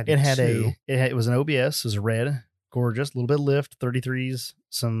 about 92. It was an OBS. It was red, gorgeous, a little bit of lift, 33s,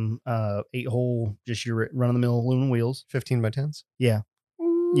 some 8-hole, just your run of the mill aluminum wheels 15 by 10s. Yeah.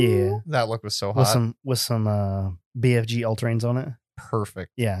 Yeah. That look was so with hot. some BFG all terrains on it.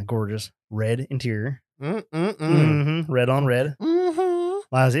 Perfect. Yeah, gorgeous. Red interior. Mm-mm-mm. Red on red.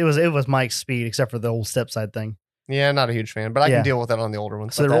 Mm-hmm. It was Mike's speed, except for the old step side thing. Yeah, not a huge fan, but I Yeah. can deal with that on the older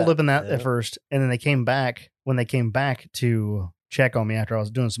ones. So they But rolled that- up in that yeah. at first, and then they came back. When they came back to check on me after I was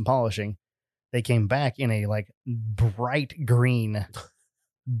doing some polishing, they came back in a like bright green,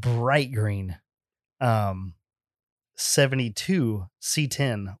 72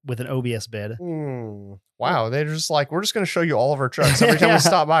 C10 with an OBS bed. Wow, they're just like, we're just going to show you all of our trucks. Every time Yeah. we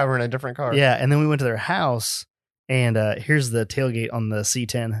stop by, we're in a different car. Yeah, and then we went to their house, and here's the tailgate on the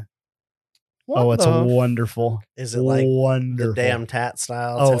C10. What It's the wonderful. Is it like wonderful? the damn tat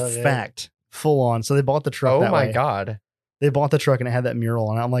style? Oh, tailgate? fact. Full on. So they bought the truck. Oh that my way. God. They bought the truck and it had that mural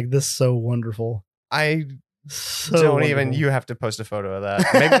on it. I'm like, this is so wonderful. I So don't even, wonderful. you have to post a photo of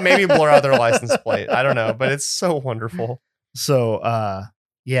that. Maybe blur out their license plate. I don't know, but it's so wonderful. So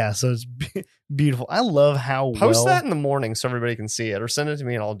yeah, so it's beautiful. I love how Post well, that in the morning so everybody can see it, or send it to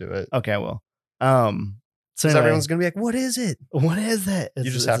me and I'll do it. Okay, I will. So Because anyway, everyone's going to be like, what is it? what is that? You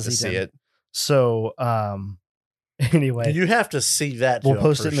just have to see it. So anyway, You have to see that. we'll to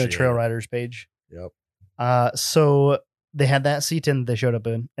post it in the appreciate Trail it. Riders page. Yep. So they had that C10 that they showed up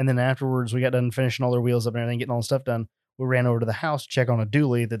in, and then afterwards we got done finishing all their wheels up and everything, getting all the stuff done. We ran over to the house to check on a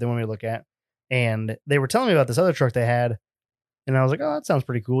dually that they wanted me to look at, and they were telling me about this other truck they had, and I was like, oh, that sounds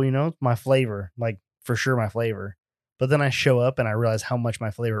pretty cool, it's my flavor, like for sure my flavor. But then I show up and I realize how much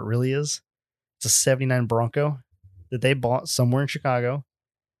my flavor really is. It's a 79 Bronco that they bought somewhere in Chicago.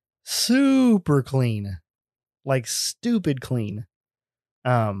 Super clean, like stupid clean.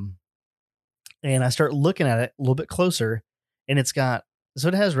 And I start looking at it a little bit closer, and it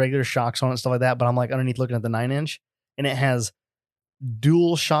has regular shocks on it and stuff like that. But I'm like underneath looking at the 9-inch, and it has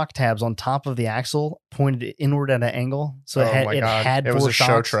dual shock tabs on top of the axle pointed inward at an angle. So Oh my God. It was four a show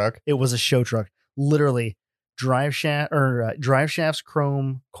shocks. truck. It was a show truck. Literally, drive shafts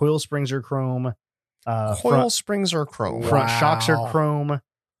chrome, coil springs are chrome, Coil springs are chrome. front shocks are Wow. chrome.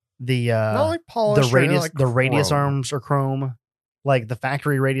 The Not like polished. the radius chrome. arms are chrome. Like the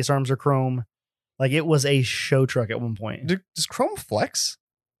factory radius arms are chrome. Like it was a show truck at one point. Does chrome flex?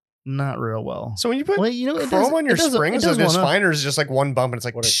 Not real well. So when you put Well, it chrome does- on your it does- springs, it does is it just well enough. fine, or is it just like one bump and it's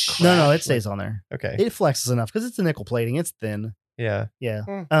like, What it No, it crash, stays on there. okay. It flexes enough because it's a nickel plating. It's thin. Yeah. Yeah.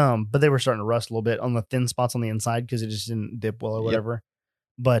 Hmm. But they were starting to rust a little bit on the thin spots on the inside because it just didn't dip well or Yep. whatever.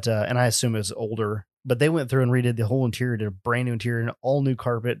 But and I assume it was older But they went through and redid the whole interior, did a brand new interior, and all new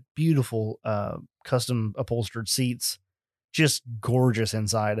carpet, beautiful custom upholstered seats, just gorgeous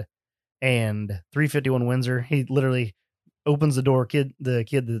inside. And 351 Windsor, he literally opens the door. The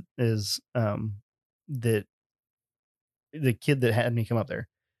kid that is the kid that had me come up there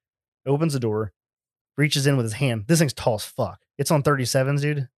opens the door, reaches in with his hand. This thing's tall as fuck. It's on 37s,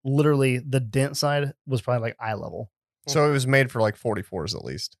 dude. Literally, the dent side was probably like eye level. So it was made for like 44s at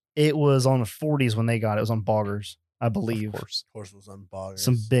least. It was on the 40s when they got it. It was on Boggers, I believe. Of course. Of course, it was on Boggers.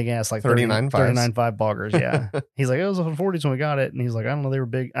 Some big ass like 39.5s. 39.5 Boggers. Yeah. He's like, it was on 40s when we got it. And he's like, I don't know. They were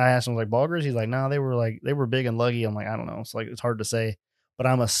big. I asked him, like, Boggers? He's like, no, they were big and luggy. I'm like, I don't know. It's like, it's hard to say, but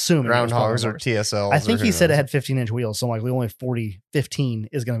I'm assuming. it was probably Groundhogs or Boggers. TSLs. I think or he who said it knows. had 15-inch wheels. So I'm like, we only 15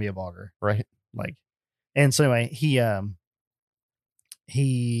 is going to be a Bogger. Right. Like, and so anyway,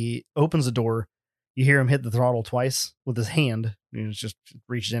 he opens the door. You hear him hit the throttle twice with his hand. He just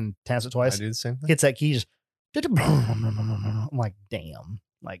reaches in, taps it I twice, do the same thing. hits that key, just I'm like, damn,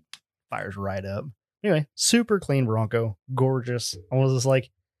 like fires right up. Anyway, super clean Bronco, gorgeous. I was just like,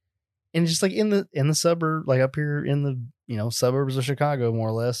 and just like in the suburb, like up here in the suburbs of Chicago, more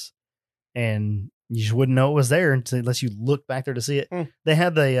or less, and you just wouldn't know it was there unless you look back there to see it. They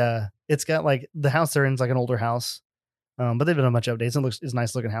had it's got like the house they're in is like an older house, but they've done a bunch of updates. It's a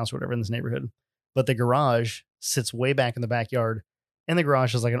nice looking house or whatever in this neighborhood. But the garage sits way back in the backyard, and the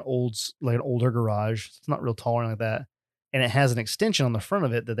garage is like an older garage. It's not real tall or anything like that, and it has an extension on the front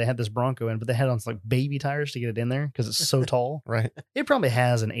of it that they had this Bronco in, but they had on like baby tires to get it in there because it's so tall. Right. It probably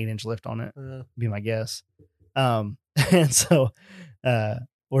has an 8-inch lift on it. Be my guess. And so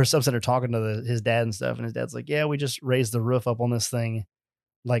we're some center talking to his dad and stuff, and his dad's like, "Yeah, we just raised the roof up on this thing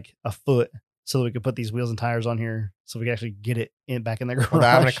like a foot so that we could put these wheels and tires on here, so we could actually get it back in the garage." Without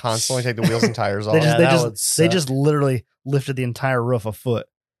having to constantly take the wheels and tires off. They just literally lifted the entire roof a foot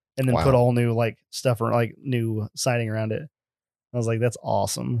and then put Wow. all new like stuff or like new siding around it. I was like, that's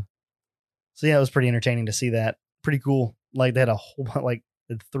awesome. So yeah, it was pretty entertaining to see that. Pretty cool. Like they had a whole like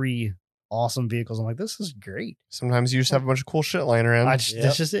 3 awesome vehicles. I'm like, this is great. Sometimes you just have a bunch of cool shit lying around.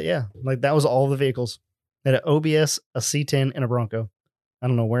 That's just it. Yeah. Like that was all the vehicles. They had an OBS, a C10, and a Bronco. I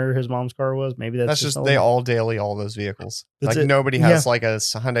don't know where his mom's car was. Maybe that's just they all daily all those vehicles. That's like it. nobody has like a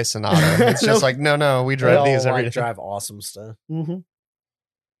Hyundai Sonata. It's just like no, we drive these every day. Drive awesome stuff. Mm-hmm.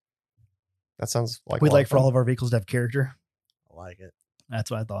 That sounds like We'd a lot like of for fun. all of our vehicles to have character. I like it. That's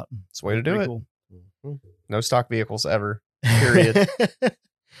what I thought. It's a way to do Pretty it. cool. Mhm. No stock vehicles ever. Period.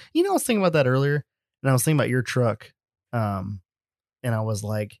 You know, I was thinking about that earlier, and I was thinking about your truck, and I was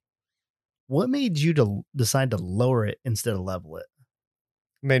like, what made you to decide to lower it instead of level it?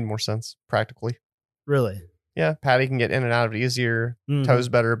 Made more sense practically. Really? Yeah, Patty can get in and out of it easier. Mhm. Tows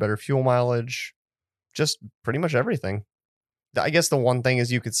better fuel mileage. Just pretty much everything. I guess the one thing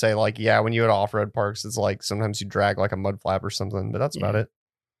is you could say like, yeah, when you go to off-road parks, it's like sometimes you drag like a mud flap or something, but that's about Yeah. it.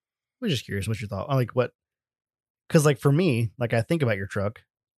 I was just curious what your thought. Like what? Because like for me, like I think about your truck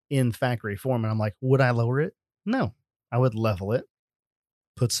in factory form, and I'm like, would I lower it? No, I would level it,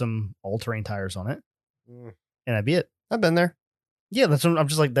 put some all-terrain tires on it, and that'd be it. I've been there. Yeah, that's what I'm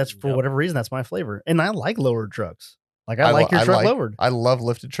just like. That's for Yep. whatever reason. That's my flavor, and I like lowered trucks. Like I like your truck lowered. I love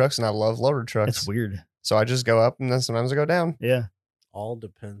lifted trucks and I love lowered trucks. It's weird. So I just go up and then sometimes I go down. Yeah, All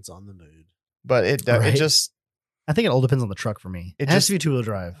depends on the mood. But it Right. just I think it all depends on the truck for me. It It has just- to be 2-wheel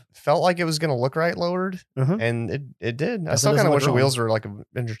drive. felt like it was going to look right lowered, Uh-huh. and it did. I Guess it still doesn't kind of look wish the wrong. wheels were like an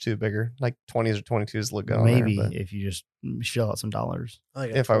inch or two bigger, like 20s or 22s look good on Maybe there. But if you just shell out some dollars. I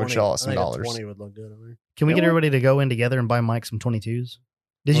think If I would shell out some dollars. 20 would look good on there. Can we Yeah, get well- everybody to go in together and buy Mike some 22s?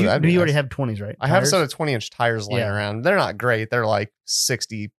 Did Well, you? that'd Do be you already nice. have 20s, right? I have a Tires? set of 20-inch tires laying Yeah. around. They're not great. They're like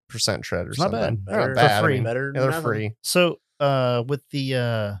 60% tread or It's not something. bad. They're not Better- bad. for free. I mean, Better yeah, than they're nothing. free. So, with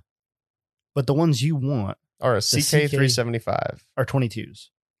the but the ones you want Or a CK CK375 are 22s.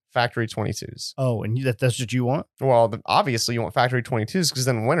 factory 22s. Oh, and that's what you want? Well, obviously you want factory 22s because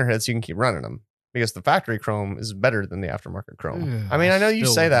then when winter hits, you can keep running them because the factory chrome is better than the aftermarket chrome. I mean, I know you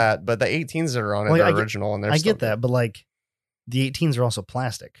Still say wouldn't. that, but the 18s that are on it Like, are I get- original and they're I still get that, but like the 18s are also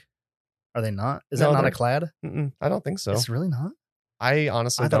plastic. Are they not? Is No, that not a they're- clad? good. Mm-mm, I don't think so. It's really not. I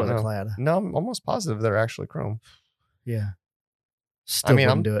honestly I thought it don't was a know. clad. No, I'm almost positive they're actually chrome. Yeah. Still I mean,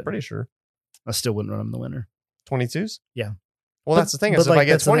 I'm wouldn't do it. pretty sure. I still wouldn't run them in the winter. 22s? Yeah. Well, But- that's the thing. but, Is if like, I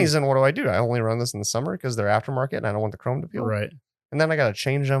get that's the 20s, then what do? I only run this in the summer because they're aftermarket and I don't want the chrome to peel. Right. And then I got to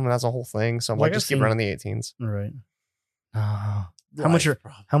change them, and that's a whole thing. So I'm Like, like, I've just keep seen- running the 18s. Right. How much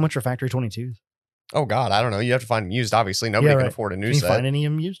are factory 22s? Oh, God. I don't know. You have to find them used, obviously. Nobody Yeah, can right. afford a new Can you set. find any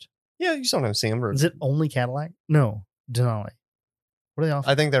of them used? Yeah, you sometimes see them. Is it only Cadillac? No, Denali. What are they off?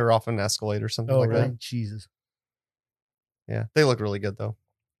 I think they're off an Escalade or something Oh, like really? that. Jesus. Yeah. They look really good, though.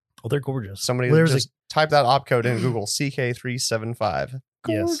 Oh, they're gorgeous. Somebody There's just type that opcode in Google, CK375.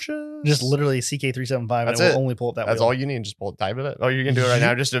 Yes. Gorgeous. just literally CK375. That's and it it. will only pull up that. That's wheel. all you need. Just pull it, type it. Oh, you can do it right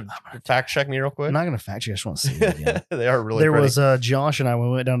now. Just to fact check me real quick. I'm not going to fact check. I just want to see it again. They are really there pretty. was Josh and I, when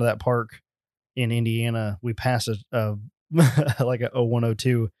we went down to that park in Indiana, we passed a like a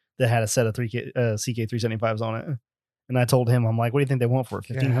 0102 that had a set of CK375s on it. And I told him, I'm like, what do you think they want for it?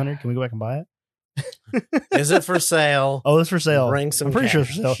 1500? Can we go back and buy it? Is it for sale? Oh, it's for sale. Bring some I'm pretty sure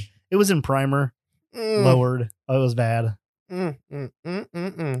it's for sale. cash. It was in primer, lowered. Oh, it was bad. I know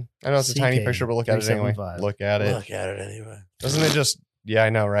it's a tiny CK picture, but look at it anyway. 375. Look at it. Look at it anyway. Doesn't it just? Yeah, I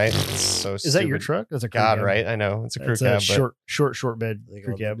know, right? It's so Is that your stupid. truck? That's a crew God, cab. right? I know it's a crew It's cab, a but short bed I think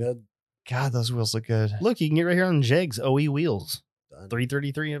crew it'll cab. be good. God, those wheels look good. Look, you can get right here on Jegs OE wheels. Done.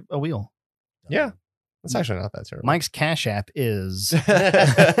 333 a wheel. Done. Yeah. It's actually not that terrible. Mike's Cash App is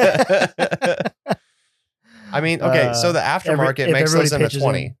I mean, okay, so the aftermarket if makes those everybody in a pitches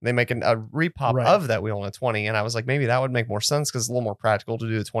 20. in- They make a repop Right. of that wheel in a 20. And I was like, maybe that would make more sense because it's a little more practical to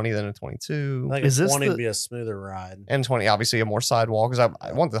do a 20 than a 22. I think Is a this 20 the- would be a smoother ride. And 20, obviously, a more sidewall because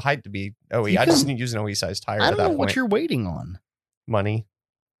I want the height to be OE. You I just can- need to use an OE size tire I at don't that know point. what you're waiting on. Money.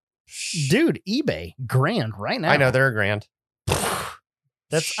 Dude, eBay, grand right now. I know, they're a grand.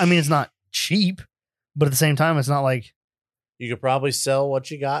 I mean, it's not cheap, but at the same time, it's not like You could probably sell what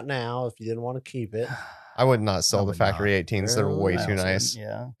you got now if you didn't want to keep it. I would not sell I the would factory not. 18s. They're way I too also- nice.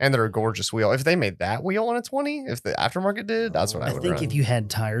 Yeah. And they're a gorgeous wheel. If they made that wheel on a 20, if the aftermarket did, that's what I I would think run. if you had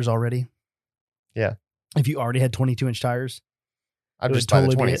tires already, Yeah. if you already had 22-inch tires, I'd it just would buy the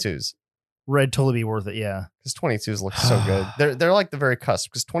totally be it. 22s. Red totally be worth it. Yeah. Because 22s look so good. They're like the very cusp.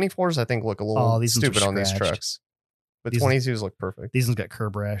 Because 24s, I think, look a little Oh, these ones are stupid on these scratched. trucks. But These- 22s look perfect. These ones got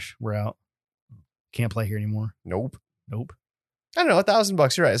curb rash. We're out. Can't play here anymore. Nope. Nope. I don't know,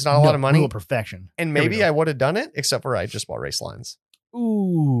 $1,000. You're right. It's not a lot of money. Rule of perfection. And Here we maybe go. I would have done it, except for I just bought race lines.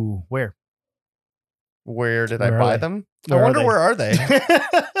 Ooh, where? Where did Where I are buy they? them? Where I are wonder they? where are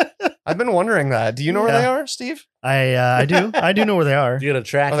they? I've been wondering that. Do you know where they Yeah. are, Steve? I do. I do know where they are. You get a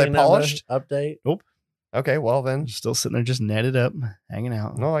tracking they number polished? update. Okay, well then. Still sitting there, just netted up, hanging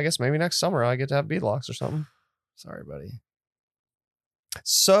out. No, I guess maybe next summer I get to have beadlocks or something. Sorry, buddy.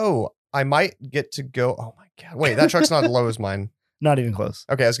 So I might get to go. Oh my god! Wait, that truck's not as low as mine. Not even close.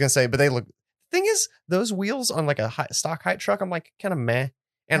 Okay, I was gonna say, but they look. Thing is, those wheels on like a stock height truck, I'm like kind of meh,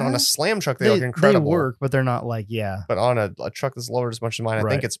 and on Huh? a slam truck they look They incredible. work, but they're not like, yeah, But on a truck that's lowered as much as mine, I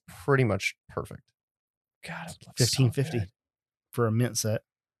Right. think it's pretty much perfect. God, it looks so 1550 good. for a mint set.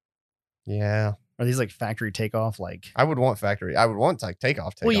 Yeah, Are these like factory takeoff? Like, I would want factory. I would want like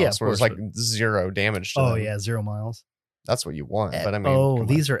takeoff. Well, yeah, of where it's course, like zero damage. To oh them. yeah, 0 miles. That's what you want. But I mean, oh, come on.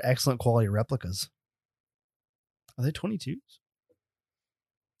 these are excellent quality replicas. Are they 22s?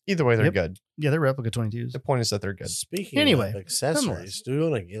 Either way, they're Yep. good. Yeah, they're replica 22s. The point is that they're good. Speaking Anyway, of accessories, nonetheless. do you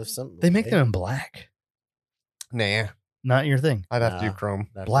want to give something? They make away? them in black. Nah, Not your thing. I'd have to do Nah. chrome.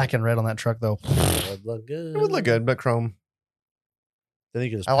 That Black and red on that truck though. would look good. It would look good, but chrome. Then you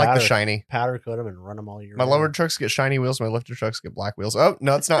can just I like the powder- shiny. powder coat them and run them all year. My round. lowered trucks get shiny wheels. My lifted trucks get black wheels. Oh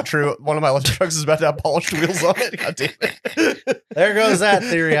no, it's not true. One of my lifted trucks is about to have polished wheels on it. God damn it! There goes that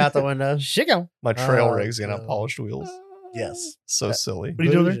theory out the window. Chico. My trail Oh, rig's gonna have no. polished wheels. Yes. So silly. What are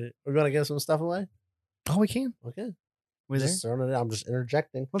you doing there? Bougie. We're gonna give some stuff away. Oh, we can. Okay. We there? Just throwing it out. I'm just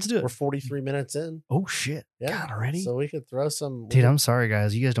interjecting. Let's do We're it. 43 minutes in. Oh shit. Yeah. God, already? So we could throw some. Dude, I'm sorry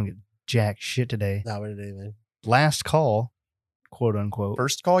guys. You guys don't get jack shit today. No, we didn't do anything. Last call, quote unquote.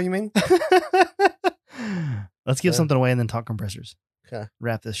 First call, you mean? Let's give Yeah. something away and then talk compressors. Okay.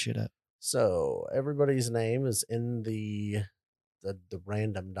 Wrap this shit up. So everybody's name is in the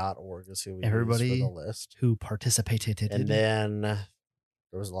random.org is who we Everybody use for the list. Who participated? And then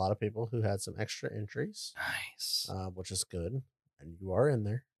there was a lot of people who had some extra entries, Nice. which is good. And you are in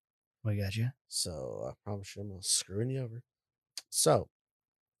there. We got you. So I promise you I'm not screwing you over. So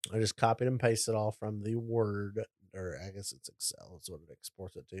I just copied and pasted all from the Word, or I guess it's Excel. That's what it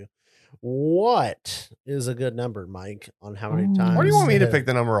exports it to. What is a good number, Mike, on how many Ooh. times? Why do you want me to have- pick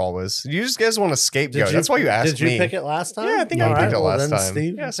the number always? You just guys want to scapegoat. Did That's why you asked Did you me. pick it last time? Yeah, I think I All picked it well, last then time.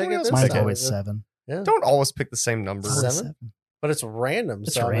 Steve, Yeah, pick somebody it else this Mine's pick it. time. always 7. Yeah. Don't always pick the same number. It's always 7? 7. But it's random.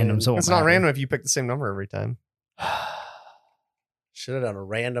 It's so I random, mean, so It's not random if you pick the same number every time. should have done a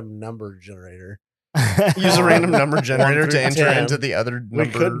random number generator. Use a random number 1 generator through to enter 10. into the other We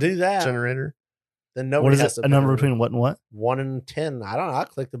number could do that. generator. Then What nobody is has it? to A pick number between what and what? 1 and 10. I don't know. I'll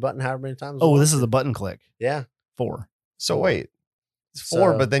click the button however many times. I Oh, want this to. is the button click. Yeah. 4. So wait, it's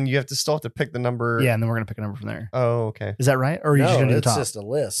 4, So- but then you have to still have to pick the number. Yeah, and then we're gonna pick a number from there. Oh, okay. Is that right? Or are you just No, gonna do the it's top? just a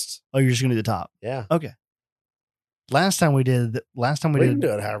list. Oh, you're just gonna do the top. Yeah. Okay. Last time we did. We can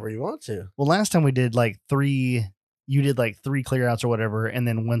do it however you want to. Well, last time we did like 3 you did like 3 clear outs or whatever, and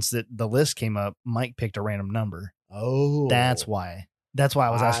then once the list came up, Mike picked a random number. Oh, That's why. That's why I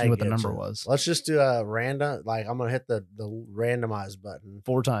was asking you what the get number you. was. Let's just do a random. Like I'm gonna hit the randomize button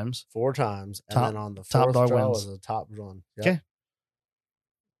 4 times. 4 times, and Top- then on the top fourth dog draw wins. is the top one. Yep. Okay.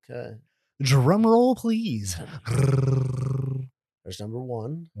 Okay. Drum roll, please. There's number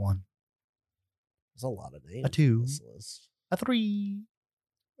 1. 1, There's a lot of names. A 2. on this list. a 3,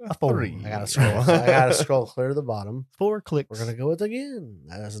 a 4. 3. I gotta scroll. I gotta scroll clear to the bottom. 4 clicks. We're gonna go with again.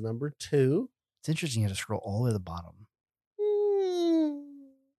 That is number 2. It's interesting you have to scroll all the way to the bottom.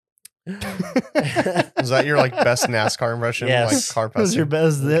 Was that your like best NASCAR impression? Yes. Like car That was your pussy?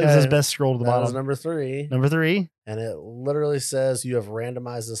 best. That was his Okay. best scroll to the That was bottom. number 3. Number 3. And it literally says you have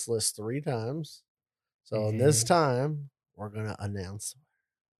randomized this list 3 times. So in this time, we're gonna announce.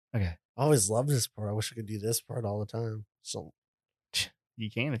 Okay. I always loved this part. I wish I could do this part all the time. So You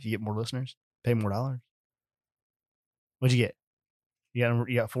can if you get more listeners, pay more dollars. What'd you get? You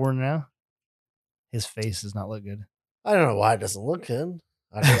got 4 now. His face does not look good. I don't know why it doesn't look good.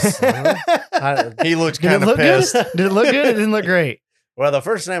 I just I, He looked Did it kind of look pissed. good? Did it look good? It didn't look great. well, the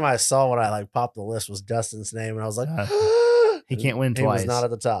first name I saw when I like popped the list was Dustin's name, and I was like, He can't win He was twice. not at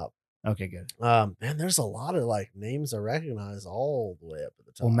the top. Okay, good. Man, there's a lot of like names I recognize all the way up at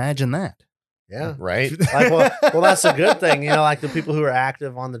the top. Well, imagine that. Yeah. Right? Like, well, that's a good thing. You know, like the people who are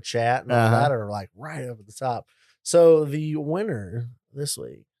active on the chat and all Uh-huh. that are like right up at the top. So the winner this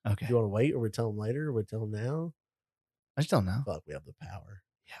week, Okay. do you want to wait or we tell them later or we tell them now? I just don't know. Fuck, we have the power.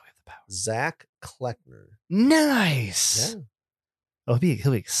 Yeah, we have the power. Zach Kleckner. Nice. Yeah. Oh,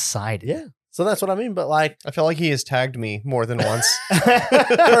 he'll be excited. Yeah. So that's what I mean. But like, I feel like he has tagged me more than once.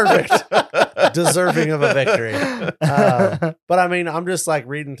 Perfect. Deserving of a victory. But I mean, I'm just like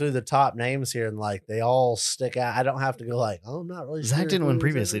reading through the top names here and like they all stick out. I don't have to go like, oh, I'm not really sure. Zach didn't win who's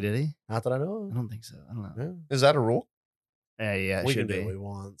previously, in it. did he? Not that I know I of. don't think so. I don't know. Yeah. Is that a rule? Yeah, it We should can do be. what we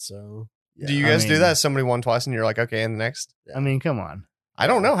want. So yeah. Do you I guys do mean- that? Somebody won twice and you're like, okay, and the next? Yeah. I mean, come on. I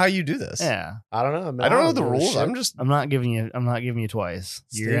don't know how you do this. Yeah, I don't know. I, mean, I don't know the give a rules. shit. I'm just I'm not giving you twice.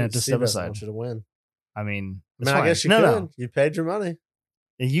 You're gonna have to Steve step doesn't aside. want you to win. I mean, I it's mean, I fine. guess you no, could. no. You paid your money.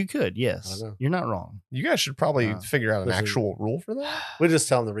 You could. Yes, I know. you're not wrong. you guys should probably No. figure out an Listen. actual rule for that. We just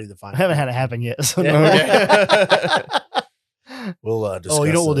tell them to read the final. I haven't had it happen yet. So Yeah. no. We'll discuss Oh,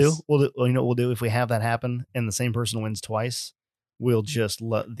 you know what we'll do? this. You know what we'll do if we have that happen and the same person wins twice? We'll just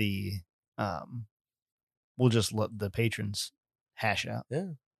let the patrons hash it out.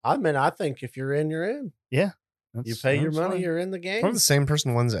 I mean, I think if you're in, you're in. You That's- pay your that's money, fine. you're in the game. Probably the same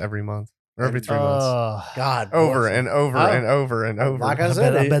person wins every month or every 3 months. God, Over boy. and over Oh. and over and over. Like I I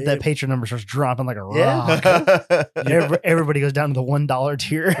said, bet that it- patron number starts dropping like a Yeah. rock. Everybody goes down to the $1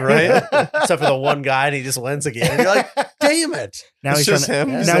 tier. Right? Except for the one guy, and he just wins again. And you're like, damn it. Now It's he's just trying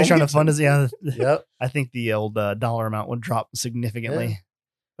to, him. He's now he's trying to only- fund his. Yeah, Yep. I think the old dollar amount would drop significantly.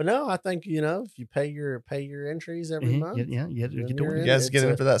 But no, I think if you pay your entries every Mhm. month, You then get you're to in. win. You guys It's get a-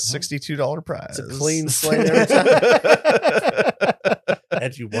 in for that $62 prize. it's a clean slate every time.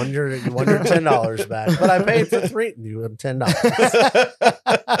 And you won your $10 back. But I paid for 3. You won $10.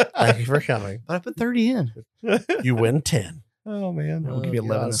 Thank you for coming. But I put 30 in. You win 10. Oh, man. We'll give you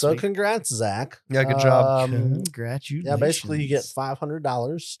 11 this So week. congrats, Zach. Yeah, good job. Congratulations. Yeah, basically you get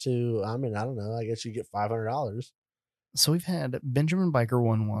 $500 to. I mean, I don't know. I guess you get $500. So we've had Benjamin Biker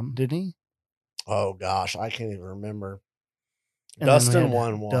won one, didn't he? Oh gosh, I can't even remember. And then we Dustin had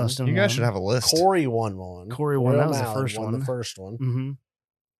won one. Dustin You guys won. should have a list. Corey won one. Corey won. That was the O'Malley first won one. The first one. Mm-hmm.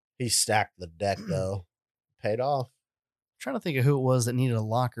 He stacked the deck though. Paid off. Trying to think of who it was that needed a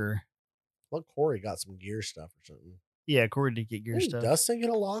locker. Look, Corey got some gear stuff or something. Yeah, Corey did get gear Didn't stuff. Dustin get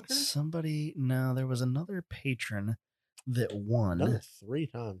a locker? No, there was another patron that won Done it 3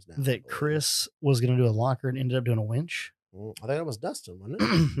 times now. I that believe. Chris was going to do a locker and ended up doing a winch. I think that was Dustin, wasn't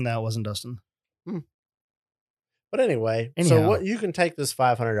it? No, it wasn't Dustin. But anyway, so Anyhow. what you can take this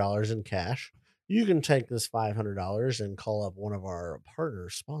 $500 in cash. You can take this $500 and call up one of our partner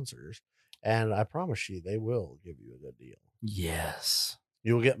sponsors, and I promise you, they will give you a good deal. Yes.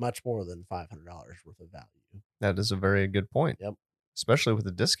 You will get much more than $500 worth of value. That is a very good point. Yep. Especially with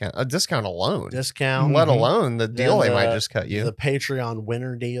a discount. A discount alone. Discount, Let Mhm. alone the deal Then they might the- just cut you. the Patreon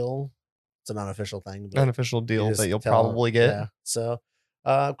winner deal. It's an unofficial thing. but Unofficial you deal just that you'll tell 'em- probably get. Yeah. So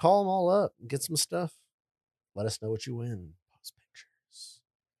call them all up, get some stuff. Let us know what you win. Post pictures.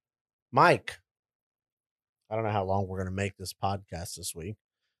 Mike, I don't know how long we're going to make this podcast this week.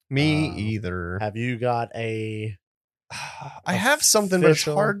 Me Um, either. Have you got a? I have something, but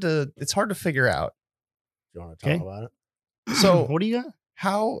official- it's hard to figure out. Do you want to talk Okay. about it? So what do you got?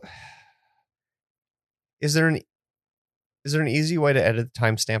 how is there an easy way to edit the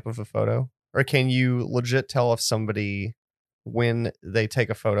timestamp of a photo? Or can you legit tell if somebody, when they take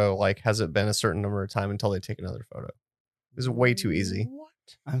a photo, like, has it been a certain number of time until they take another photo? It's way too easy. What?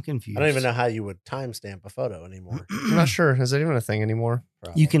 I'm confused. I don't even know how you would timestamp a photo anymore. I'm not sure. Is that even a thing anymore?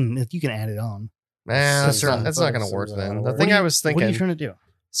 You can add it on. Man, that's Certain not going photos to work seems like a then. lot The of thing work. I was What are you thinking, trying to do?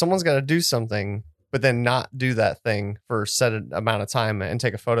 someone's got to do something, but then not do that thing for a set amount of time and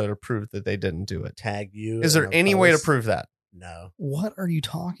take a photo to prove that they didn't do it. Tag you. Is in there a any way to post. prove that? No. What are you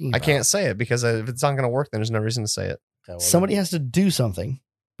talking I about? can't say it because if it's not going to work, then there's no reason to say it. Okay, well, Somebody then- has to do something.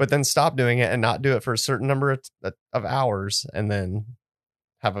 But then stop doing it and not do it for a certain number of hours and then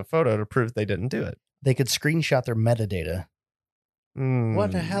have a photo to prove they didn't do it. They could screenshot their metadata.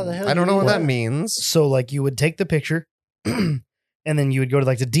 What the hell I don't know what that mean? means. So like you would take the picture and then you would go to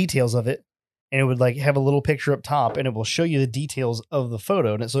like the details of it and it would like have a little picture up top and it will show you the details of the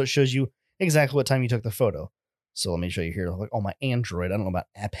photo. And so it shows you exactly what time you took the photo. So let me show you here. Like on my Android, I don't know about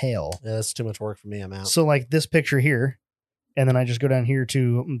Apple. Yeah, that's too much work for me. I'm out. So like this picture here, and then I just go down here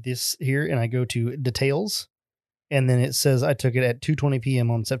to this here and I go to details. And then it says I took it at 2:20 p.m.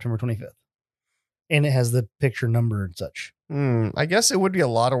 on September 25th. And it has the picture number and such. I guess it would be a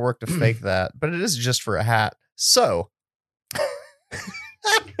lot of work to fake that, but it is just for a hat. So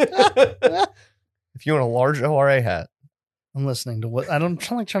if you want a large ORA hat, I'm listening to what I'm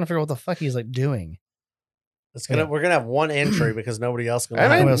trying to figure out what the fuck he's like doing. We're gonna have one entry because nobody else can.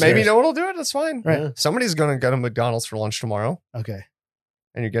 I mean, else maybe cares? no one will do it. That's fine. Right. Yeah. Somebody's going to go to McDonald's for lunch tomorrow, Okay.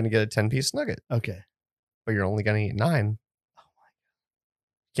 and you're going to get a 10-piece nugget, Okay. but you're only going to eat 9. Oh my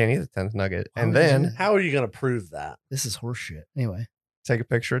Can't eat the 10th nugget, Why and would you do then that? How are you gonna prove that? This is horseshit. Anyway. take a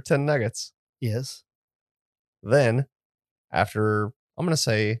picture of 10 nuggets. Yes. Then, after I'm going to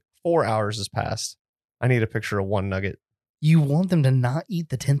say 4 hours has passed, I need a picture of 1 nugget. You want them to not eat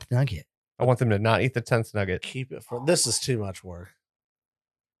the 10th nugget. I want them to not eat the 10th nugget. Keep it for this is too much work.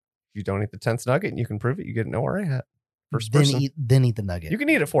 If you don't eat the 10th nugget and you can prove it, you get an ORA hat. First then person. eat the nugget. You can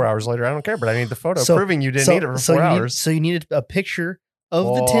eat it 4 hours later. I don't care, but I need the photo So- proving you didn't eat it for 4 hours. So you need a picture of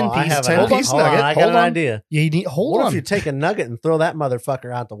the Oh, 10 I piece. have 10 an piece hold on, nugget. I got Hold an on. idea. Yeah, you need hold What on. if you take a nugget and throw that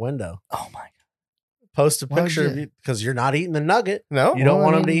motherfucker out the window? Oh my god. Post a Why would picture of you- you because you're not eating the nugget. No, You don't Well,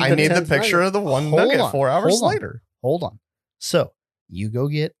 want I him to mean, eat. I need the 10th picture nugget. of the 1 Hold nugget on, 4 hours hold on. later. Hold on. So you go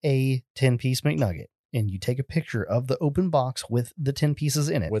get a 10-piece McNugget and you take a picture of the open box with the 10 pieces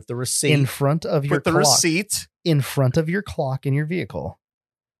in it with the receipt. in front of your With the clock, receipt. in front of your clock in your vehicle,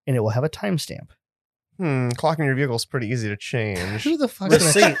 and it will have a timestamp. Clock in your vehicle is pretty easy to change. Who the fuck's gonna,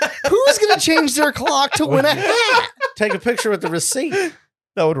 receipt. who's gonna change their clock to win a hat? Take a picture with the receipt.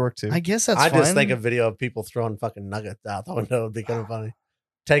 That would work too. I guess that's I fine. just think a video of people throwing fucking nuggets out the window would be kind of funny.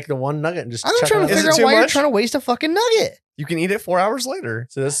 Take the one nugget and just. I'm chuck trying it to out Is figure it out too why you're much? trying to waste a fucking nugget. You can eat it 4 hours later.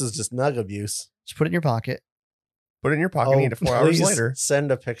 So this is just nug abuse. Just put it in your pocket. Put it in your pocket and eat it 4 hours please later.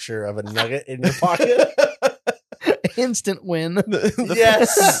 Send a picture of a nugget in your pocket. Instant win.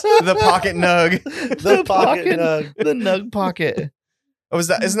 Yes. The pocket nug. The pocket nug. The nug pocket. Oh,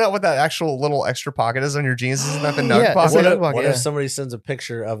 isn't that what that actual little extra pocket is on your jeans? Isn't that the nug Yeah, pocket? it's a nug What pocket, if yeah. somebody sends a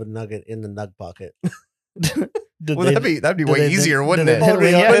picture of a nugget in the nug pocket? Did Well, they- that'd be do way they- easier, do wouldn't they- it? do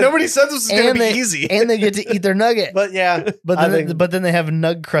they- yeah. But nobody says this is going to And be they- easy. and they get to eat their nugget. But yeah, But I then, think- but then they have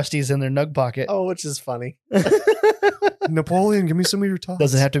nug crusties in their nug pocket. oh, which is funny. Napoleon, give me some of your tots.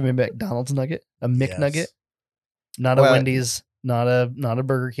 Does it have to be a McDonald's nugget? A McNugget? Yes. Not a Well, Wendy's, not a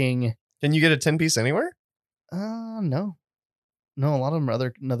Burger King. Can you get a 10-piece anywhere? No. No, a lot of them are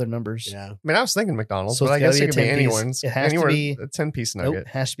other numbers. Yeah. I mean, I was thinking McDonald's, So but I it's gotta guess be it a could be 10-piece. anyone's. It has to anywhere, be- a 10-piece Nope, nugget. it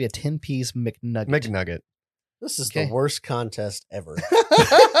has to be a 10-piece McNugget. McNugget. This is Okay. the worst contest ever.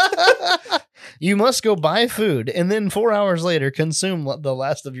 You must go buy food and then 4 hours later consume the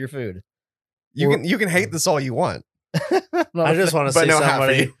last of your food. You can hate this all you want. I just want to But see no half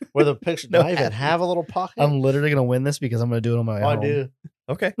somebody you. with a picture. No Do I even half. have a little pocket? I'm literally gonna win this because I'm gonna do it on my Oh, I own. do.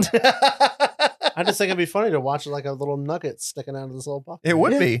 Okay. I just think it'd be funny to watch like a little nugget sticking out of this little pocket. It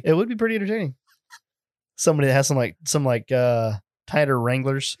would Yeah, be. It would be pretty entertaining. Somebody that has some tighter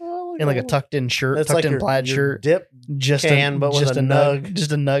Wranglers Oh, look and like a at that. tucked in shirt, It's tucked like in your- plaid your shirt, dip. just can, but with just a nug, nug.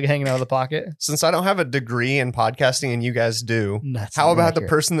 just a nug hanging out of the pocket. Since I don't have a degree in podcasting and you guys do, That's how not about the accurate.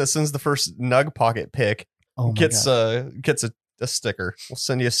 person that sends the first nug pocket pick Oh my gets God. a sticker? We'll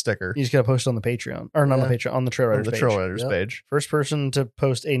send you a sticker You just gotta post it on the Patreon or not on the Patreon on the Trail on Riders the page. Trail Riders Yep. page. First person to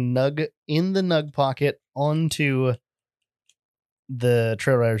post a nug in the nug pocket onto the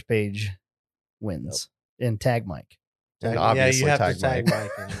Trail Riders page wins. And tag Mike. And Yeah, obviously you have tag to tag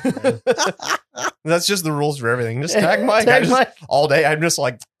Mike. Mike. in it. That's just the rules for everything. Just tag Mike. Tag Mike. All day, I'm just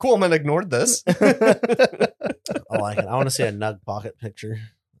like, cool. I'm gonna ignore this. I like it. I want to see a nug pocket picture.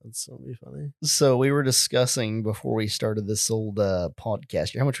 That's gonna be funny. So we were discussing before we started this old podcast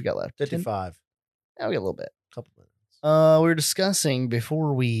here. How much we got left? 10? 55. Yeah, we got a little bit. Couple minutes. We were discussing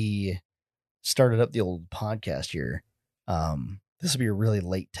before we started up the old podcast here. This will be a really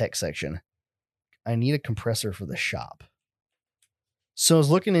late tech section. I need a compressor for the shop. So I was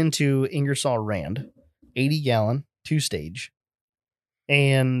looking into Ingersoll Rand, 80 gallon, 2-stage,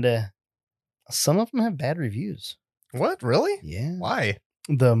 and some of them have bad reviews. What? Really? Yeah. Why?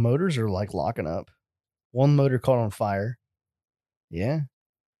 The motors are like locking up. One motor caught on fire. Yeah.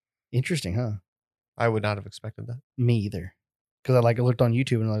 Interesting, huh? I would not have expected that. Me either. Because I looked on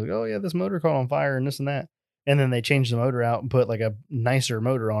YouTube and I was like, oh yeah, this motor caught on fire and this and that. And then they changed the motor out and put like a nicer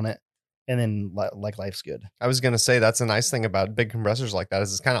motor on it. And then like life's good. I was going to say that's a nice thing about big compressors like that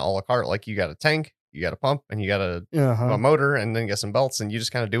is it's kind of a la carte. Like you got a tank, you got a pump, and you got a motor, and then you got some belts, and you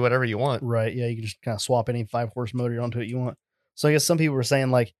just kind of do whatever you want. Right. Yeah. You can just kind of swap any 5-horse motor onto it you want. So I guess some people were saying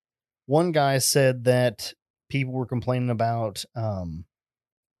like one guy said that people were complaining about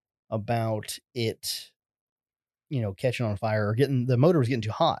it, catching on fire or the motor was getting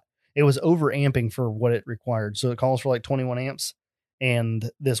too hot. It was over amping for what it required. So it calls for like 21 amps. And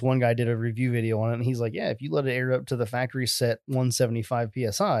this one guy did a review video on it. And he's like, yeah, if you let it air up to the factory set 175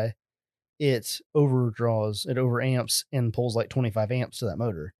 PSI, it over amps and pulls like 25 amps to that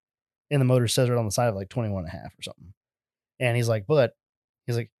motor. And the motor says right on the side of like 21 and a half or something. And he's like,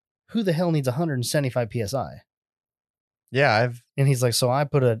 who the hell needs 175 PSI? Yeah, And he's like, so he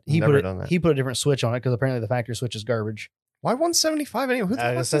put a different switch on it because apparently the factory switch is garbage. Why 175 anyway? Who the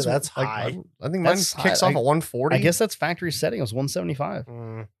fuck say is that's like, high. I think mine That's kicks high. off at 140. I guess that's factory setting. It was 175.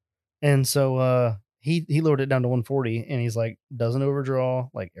 Mm. And so he lowered it down to 140 and he's like, doesn't overdraw,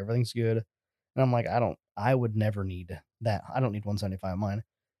 like everything's good. And I'm like, I would never need that. I don't need 175 in mine.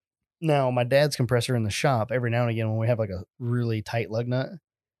 Now, my dad's compressor in the shop, every now and again when we have like a really tight lug nut,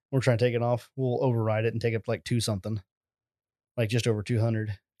 we're trying to take it off, we'll override it and take it to like 2 something. Like just over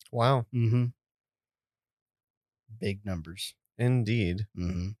 200. Wow. Mm-hmm. Big numbers. Indeed.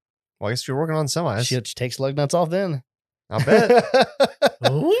 Mm-hmm. Well, I guess you're working on semis. She takes lug nuts off then. I bet.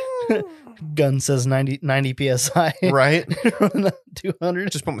 Gun says 90 PSI. Right.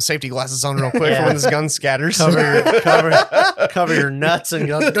 200. Just put my safety glasses on real quick for Yeah. when this gun scatters. Cover your nuts and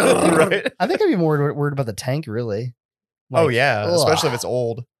go. Right. I think I'd be more worried about the tank, really. Oh Like, yeah, ugh. especially if it's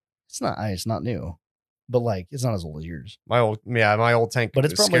old. It's not new, but like it's not as old as yours. My old tank. But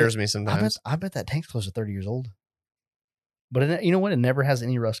it's probably- scares me sometimes. I bet that tank's close to 30 years old. But you know what? It never has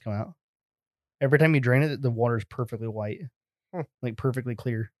any rust come out. Every time you drain it, the water is perfectly white, like perfectly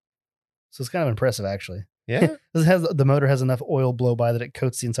clear. So it's kind of impressive, actually. Yeah, The motor has enough oil blow by that it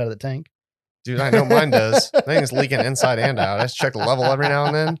coats the inside of the tank. dude, I know mine does. I think it's leaking inside and out. I just check the level every now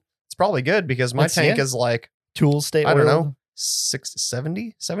and then. It's probably good because my tank is like Tools stay. I don't oiled. know 70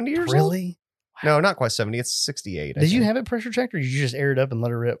 years old. Really? No, not quite 70. It's 68. Did you have it pressure checked, or did you just air it up and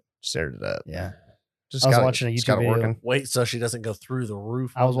let it rip? Just aired it up? Yeah. Just I was got it- watching a just YouTube got it video. working. Wait, so she doesn't go through the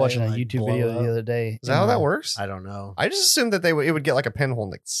roof. I was one day watching a and, like, YouTube blow video up? the other day. Is that how that works? I don't know. I just assumed that it would get like a pinhole.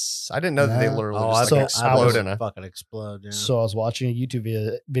 Like, I didn't know that they No. literally Oh, just so like I explode was- in a. fucking explode. Yeah. So I was watching a YouTube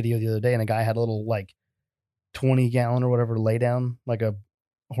video the other day, and a guy had a little like 20 gallon or whatever lay down, like a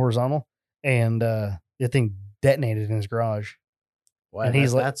horizontal, and the thing detonated in his garage. Well, and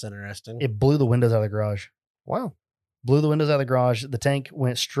he's like- that's interesting. It blew the windows out of the garage. Wow. Blew the windows out of the garage. The tank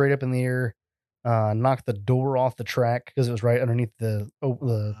went straight up in the air, knocked the door off the track because it was right underneath the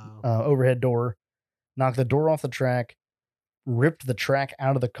Wow. overhead door. Knocked the door off the track, ripped the track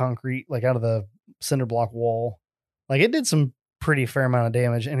out of the concrete, like out of the cinder block wall. Like it did some pretty fair amount of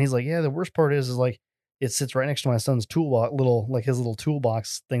damage. And he's like, yeah, the worst part is like it sits right next to my son's toolbox, his little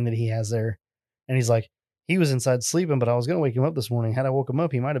toolbox thing that he has there. And he's like, he was inside sleeping, but I was going to wake him up this morning. Had I woke him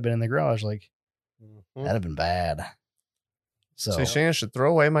up, he might have been in the garage. Like Mhm. that'd have been bad. So Shannon should throw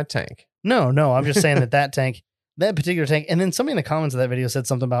away my tank. No, I'm just saying that particular tank, and then somebody in the comments of that video said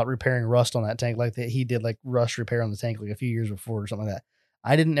something about repairing rust on that tank, like that he did like rust repair on the tank like a few years before or something like that.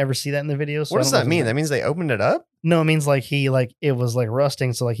 I didn't ever see that in the video. So What I does don't know that if mean? it's- That means they opened it up? No, it means like it was like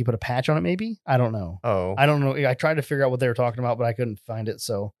rusting, so like he put a patch on it. Maybe I don't know. Oh, I don't know. I tried to figure out what they were talking about, but I couldn't find it.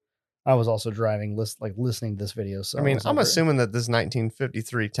 So I was also driving, listening to this video. So I mean, was I'm over it. assuming that this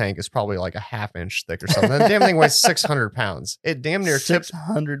 1953 tank is probably like a half-inch thick or something. That damn thing weighs 600 pounds. It damn near tipped.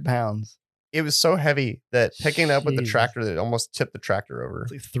 600 pounds. It was so heavy that picking it up with the Jesus. tractor that it almost tipped the tractor over.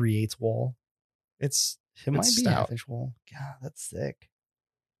 It's like 3/8 wall. It's. It might It's be stout. half-inch wall. God, that's sick.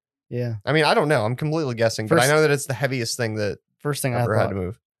 Yeah. I mean, I don't know. I'm completely guessing, but I First- know that it's the heaviest thing that First thing ever I had thought. to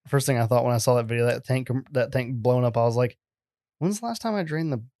move. First thing I thought when I saw that video, that tank blowing up, I was like, when's the last time I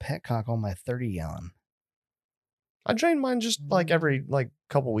drained the petcock on my 30 gallon? I drain mine just like every like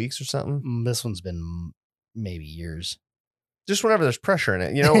couple weeks or something. This one's been maybe years. Just whenever there's pressure in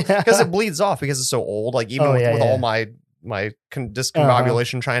it, you know, because it bleeds off because it's so old. Like even with all my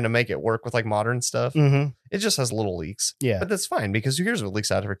discombobulation trying to make it work with like modern stuff, it just has little leaks. Yeah. But that's fine because who cares if it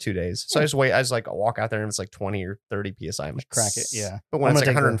leaks out for 2 days? So I just wait. I just like walk out there and it's like 20 or 30 psi. I'm like, crack it. Yeah. But when it's like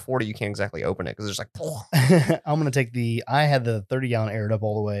 140, you can't exactly open it because it's just like, I'm going to take I had the 30 gallon aired up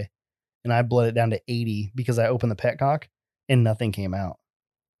all the way and I bled it down to 80 because I opened the petcock and nothing came out.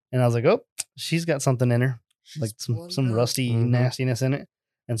 And I was like, oh, she's got something in her. Like some rusty nastiness in it.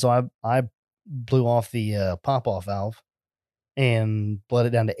 And so I blew off the pop-off valve and bled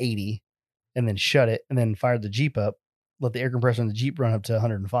it down to 80 and then shut it and then fired the Jeep up, let the air compressor in the Jeep run up to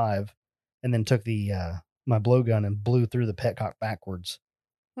 105 and then took the my blowgun and blew through the petcock backwards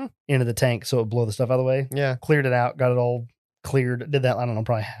into the tank so it would blow the stuff out of the way. Yeah. Cleared it out, got it all cleared. Did that, I don't know,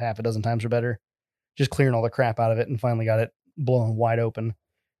 probably half a dozen times or better. Just clearing all the crap out of it and finally got it blown wide open.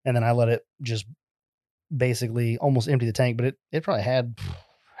 And then I let it just basically almost empty the tank, but it probably had,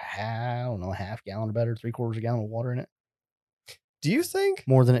 I don't know, half gallon or better, 3/4 gallon of water in it. Do you think?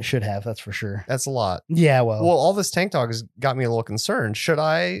 More than it should have, that's for sure. That's a lot. Yeah, well, all this tank talk has got me a little concerned. Should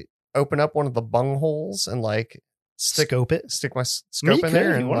I open up one of the bung holes and like stick my scope in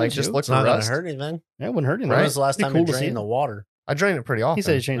there and like just look it's for not rust? gonna hurt anything. Yeah, it wouldn't hurt anything. When was the last time you cool drained the water? I drain it pretty often. He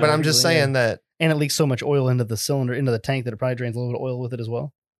said he changed but it I'm just usually, saying that. And it leaks so much oil into the cylinder, into the tank, that it probably drains a little bit of oil with it as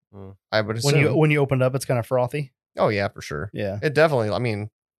well. I would assume. When you opened up, it's kind of frothy. Oh yeah, for sure. Yeah, it definitely. I mean,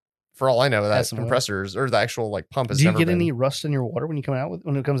 for all I know, that some compressors or the actual like pump is. Do you get any rust in your water when it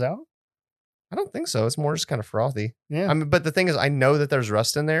comes out? I don't think so. It's more just kind of frothy. Yeah. I mean, but the thing is, I know that there's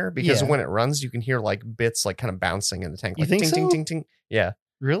rust in there because when it runs, you can hear like bits like kind of bouncing in the tank. Like, you think ting, so? ting, ting, ting. Yeah.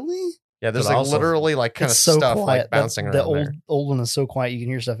 Really? Yeah. There's like literally like kind of so stuff quiet. like bouncing around. The old one is so quiet you can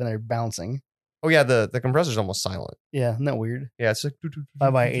hear stuff in there bouncing. Oh yeah, the compressor's almost silent. Yeah, isn't that weird? Yeah, it's like If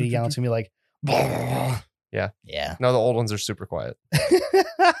I buy 80 gallons, it's gonna be like. Yeah. Yeah. No, the old ones are super quiet.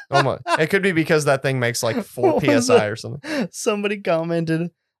 Almost. It could be because that thing makes like 4 psi or something. Somebody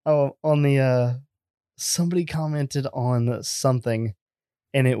commented on somebody commented on something,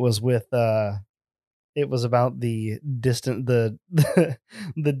 and it was with it was about the distance the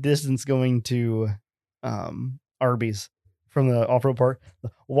distance going to Arby's from the off-road park.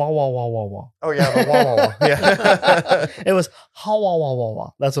 Wah wah wah wah wah. Oh yeah, the wah wah wah. Yeah. It was ha wah wah wah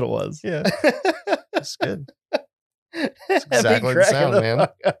wah. That's what it was. Yeah. That's good. That's exactly the sound, man.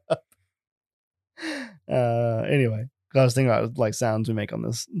 Anyway, I was thinking about like sounds we make on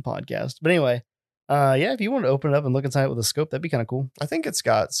this podcast. But anyway, yeah, if you want to open it up and look inside it with a scope, that'd be kind of cool. I think it's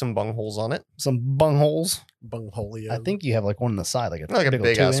got some bung holes on it. Some bung holes. Bungholio. I think you have like one on the side, like a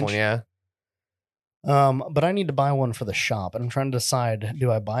big ass one, yeah. But I need to buy one for the shop, and I'm trying to decide: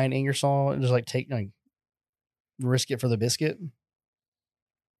 do I buy an Ingersoll and just like risk it for the biscuit?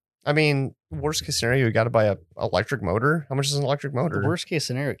 I mean, worst case scenario, you got to buy a electric motor. How much is an electric motor? The worst case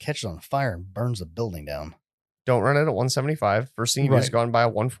scenario, it catches on fire and burns the building down. Don't run it at 175. First thing you do is go and buy a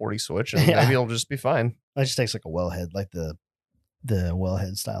 140 switch, and maybe it'll just be fine. It just takes like a wellhead, like the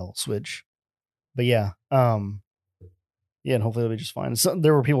wellhead style switch. But yeah, yeah, and hopefully it'll be just fine. So,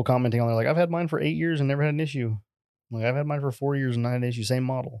 there were people commenting on there like, I've had mine for 8 years and never had an issue. Like, I've had mine for 4 years and not had an issue. Same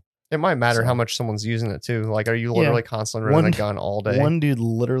model. It might matter how much someone's using it too. Like, are you literally constantly running a gun all day? One dude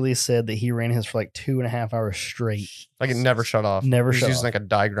literally said that he ran his for like 2.5 hours straight. Like, it never shut off. Never shut shut off. Using like a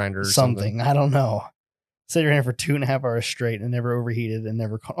die grinder or something. I don't know. Said he ran it for 2.5 hours straight and never overheated and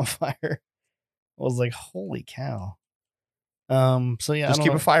never caught on fire. I was like, holy cow. So yeah, just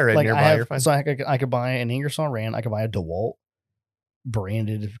keep a fire in nearby. You're fine. So I could buy an Ingersoll Rand. I could buy a DeWalt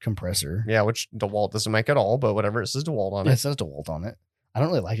branded compressor. Yeah, which DeWalt doesn't make at all, but whatever, it says DeWalt on it. It says DeWalt on it. I don't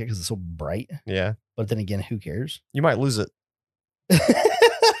really like it because it's so bright. Yeah. But then again, who cares? You might lose it.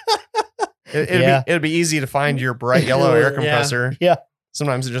 It'd be easy to find your bright yellow air compressor. Yeah.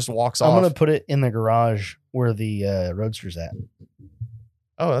 Sometimes it just walks off. I'm going to put it in the garage where the Roadster's at.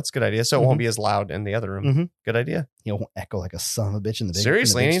 Oh, that's a good idea. So it won't be as loud in the other room. Good idea. It won't echo like a son of a bitch in the big.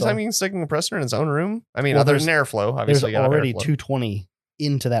 Seriously, anytime you can stick a compressor in its own room. I mean, there's an airflow. Obviously, there's already 220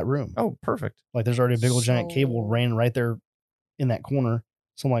 into that room. Oh, perfect. Like there's already a big old giant cable ran right there in that corner.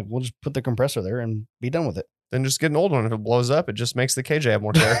 So I'm like, we'll just put the compressor there and be done with it. Then just get an old one. If it blows up, it just makes the KJ have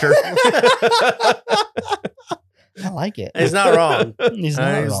more character. I like it. He's not wrong. He's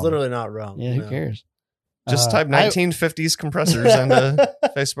literally not wrong. Yeah, who cares? Just type 1950s compressors into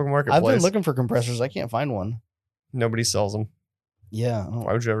Facebook Marketplace. I've been looking for compressors. I can't find one. Nobody sells them. Yeah.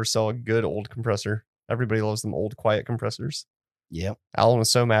 Why would you ever sell a good old compressor? Everybody loves them old, quiet compressors. Yep. Alan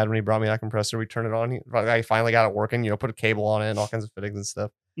was so mad when he brought me that compressor. We turned it on. I finally got it working. Put a cable on it and all kinds of fittings and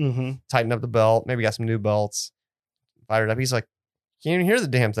stuff. Mm-hmm. Tightened up the belt. Maybe got some new belts. fired it up. He's like, can't even hear the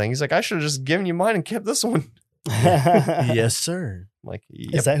damn thing. He's like, I should have just given you mine and kept this one. Yes, sir. I'm like,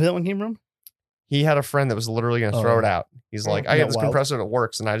 yep. Is that who that one came from? He had a friend that was literally going to throw it out. He's like, I have this compressor that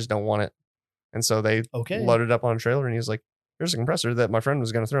works and I just don't want it. And so they loaded up on a trailer and he was like, here's a compressor that my friend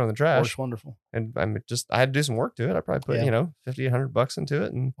was going to throw in the trash. Works wonderful. And I had to do some work to it. I probably put, $50-$100 into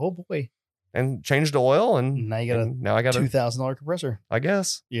it and oh boy. And changed the oil and now you got a $2,000 compressor. I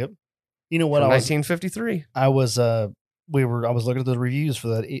guess. Yep. You know what? From 1953. I was looking at the reviews for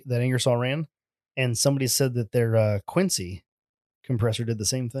that Ingersoll Rand, and somebody said that their Quincy compressor did the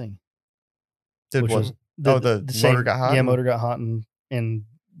same thing. Did what? The motor got hot? Yeah, motor got hot and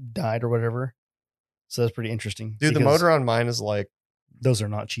died or whatever. So that's pretty interesting. Dude, the motor on mine is like... Those are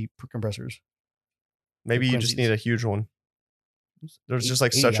not cheap compressors. Maybe you just need a huge one. There's just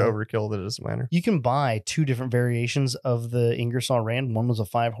like such overkill that it doesn't matter. You can buy 2 different variations of the Ingersoll Rand. One was a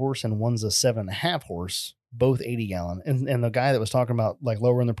 5 horse and one's a 7.5 horse, both 80 gallon. And the guy that was talking about like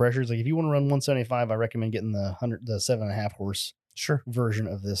lowering the pressures, like if you want to run 175, I recommend getting the 7.5 horse version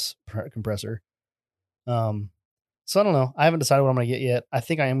of this compressor. So I don't know. I haven't decided what I'm going to get yet. I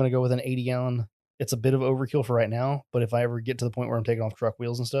think I am going to go with an 80 gallon. It's a bit of overkill for right now, but if I ever get to the point where I'm taking off truck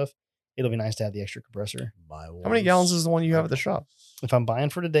wheels and stuff, it'll be nice to have the extra compressor. How many gallons is the one you have at the shop? If I'm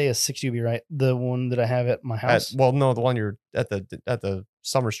buying for today, a 60 would be right. The one that I have at my house. The one you're at the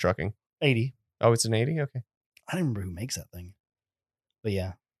Summers trucking. 80. Oh, it's an 80? Okay. I don't remember who makes that thing. But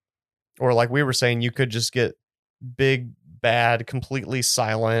yeah. Or like we were saying, you could just get big, bad, completely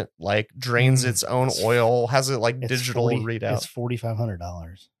silent, like drains its own oil, has it like digital readout. It's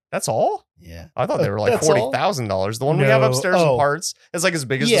 $4,500. That's all? Yeah. I thought they were like $40,000. The one we have upstairs in parts is like as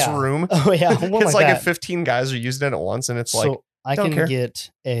big as this room. Oh yeah. It's like if 15 guys are using it at once, and it's like I can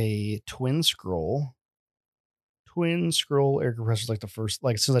get a twin scroll air compressor. Like the first,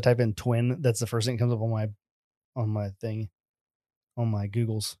 like as soon as I type in twin, that's the first thing that comes up on my thing, on my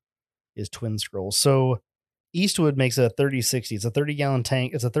Googles is twin scroll. So Eastwood makes a 3060. It's a 30-gallon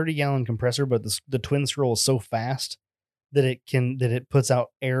tank. It's a 30-gallon compressor, but the twin scroll is so fast that it puts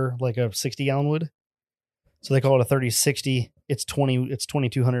out air like a 60-gallon would. So they call it a 3060. It's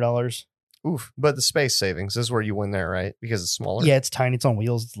 $2,200. Oof. But the space savings is where you win there, right? Because it's smaller. Yeah, it's tiny. It's on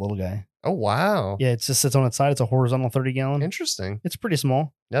wheels. It's a little guy. Oh, wow. Yeah, it just sits on its side. It's a horizontal 30-gallon. Interesting. It's pretty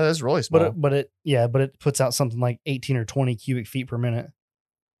small. Yeah, that's really small. But it puts out something like 18 or 20 cubic feet per minute.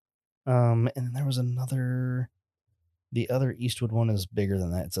 And then there was the other Eastwood one is bigger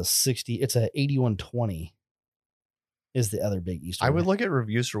than that. It's a 8120 is the other big Eastwood. I would look at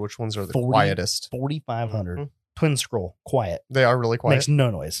reviews for which ones are the quietest. 4,500. Mm-hmm. Twin scroll, quiet. They are really quiet. Makes no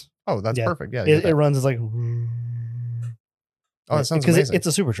noise. Oh, that's perfect. Yeah, it runs as like. Oh, it sounds amazing. It's a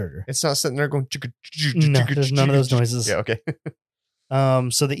supercharger. It's not sitting there going. No, there's none of those noises. Yeah, okay.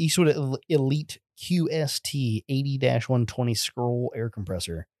 So the Eastwood Elite QST 80-120 scroll air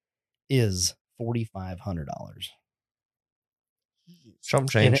compressor is $4,500. Chump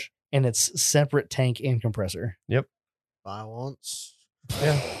change. And it's separate tank and compressor. Yep. Buy once.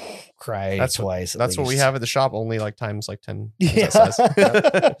 Yeah. Cry twice. That's what we have at the shop. Only like times like 10. Yeah.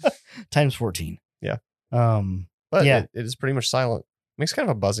 Times 14. Yeah. But it is pretty much silent. Makes kind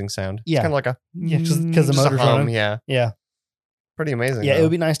of a buzzing sound. Yeah. It's kind of like a because the motor's running. Yeah. Yeah. Pretty amazing. Yeah, it would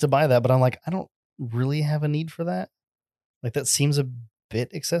be nice to buy that, but I'm like, I don't really have a need for that. Like that seems a bit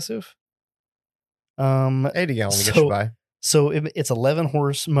excessive. 80 gallon to get you by. So it's 11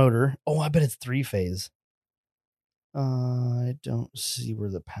 horse motor. Oh, I bet it's 3-phase. I don't see where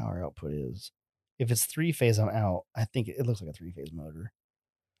the power output is. If it's 3-phase, I'm out. I think it looks like a 3-phase motor.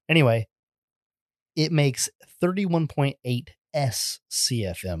 Anyway, it makes 31.8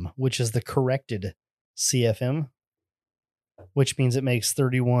 SCFM, which is the corrected CFM, which means it makes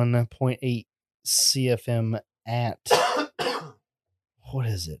 31.8 CFM at what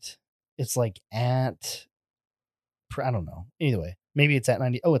is it? It's like at, I don't know. Anyway, maybe it's at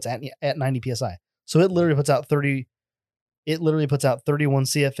 90. Oh, it's at 90 PSI. So it literally puts out 31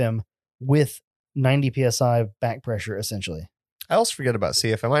 CFM with 90 PSI back pressure, essentially. I also forget about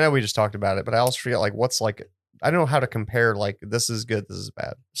CFM. I know we just talked about it, but I also forget like what's like, I don't know how to compare like this is good, this is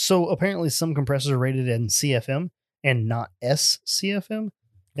bad. So apparently some compressors are rated in CFM and not SCFM.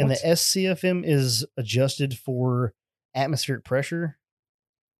 And the SCFM is adjusted for atmospheric pressure.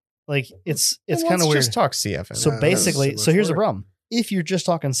 Like it's kind of weird. Just talk CFM. So basically, so here's the problem. If you're just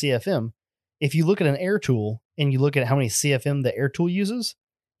talking CFM, if you look at an air tool and you look at how many CFM the air tool uses,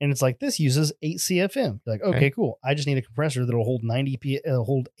 and it's like this uses 8 CFM. You're like, okay, cool. I just need a compressor that'll hold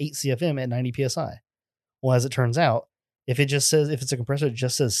 8 CFM at 90 PSI. Well, as it turns out, if it's a compressor that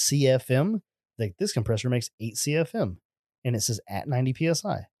just says CFM, like this compressor makes 8 CFM and it says at 90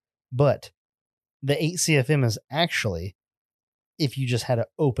 PSI. But The 8 CFM is actually if you just had an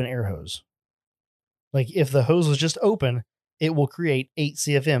open air hose. Like if the hose was just open, it will create 8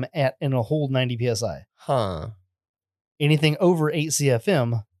 CFM and it'll hold 90 PSI. Huh. Anything over 8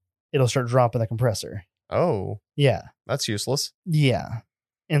 CFM, it'll start dropping the compressor. Oh. Yeah. That's useless. Yeah.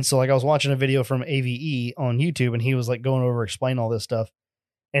 And so like I was watching a video from AVE on YouTube and he was like going over explaining all this stuff.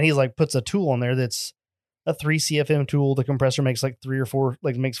 And he's like puts a tool on there that's a 3 CFM tool. The compressor makes like 3 or 4,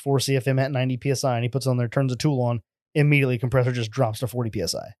 like makes 4 CFM at 90 PSI. And he puts on there, turns the tool on, immediately compressor just drops to 40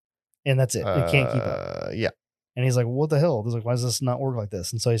 PSI. And that's it. It can't keep up. Yeah. And he's like, what the hell? He's like, why does this not work like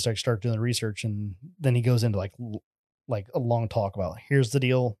this? And so he starts doing the research. And then he goes into like a long talk about here's the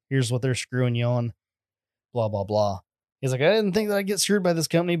deal. Here's what they're screwing you on. Blah, blah, blah. He's like, I didn't think that I'd get screwed by this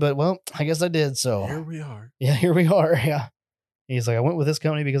company, but well, I guess I did. So here we are. Yeah, here we are. Yeah. He's like, I went with this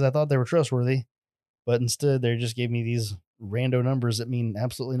company because I thought they were trustworthy, but instead they just gave me these rando numbers that mean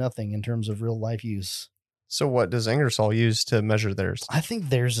absolutely nothing in terms of real life use. So what does Ingersoll use to measure theirs? I think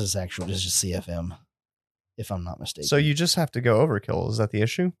theirs is actually just CFM, if I'm not mistaken. So you just have to go overkill. Is that the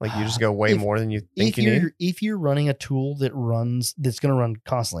issue? Like you just go way more than you think you need? If you're running a tool that's going to run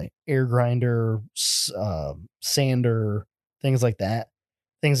constantly, air grinder, sander, things like that,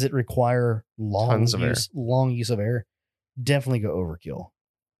 things that require long use of air, definitely go overkill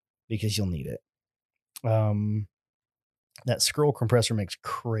because you'll need it. That scroll compressor makes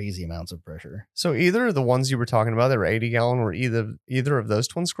crazy amounts of pressure. So either of the ones you were talking about that were 80 gallon were either of those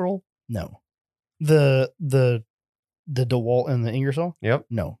twin scroll? No. The DeWalt and the Ingersoll? Yep.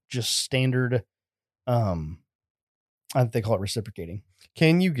 No, just standard. I think they call it reciprocating.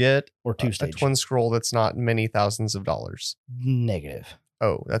 Can you get or two-stage a twin scroll that's not many thousands of dollars? Negative.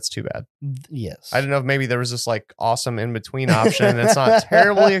 Oh, that's too bad. Yes. I don't know if maybe there was this like awesome in between option. It's not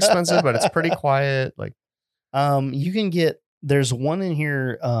terribly expensive, but it's pretty quiet. Like, you can get. There's one in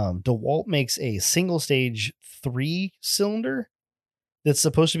here. DeWalt makes a single stage 3-cylinder that's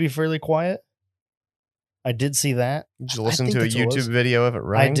supposed to be fairly quiet. I did see that. Did you listen to a YouTube video of it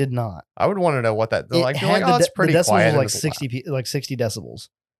running? I did not. I would want to know what that like. You're like, oh, it's pretty the quiet. Was like 60 decibels.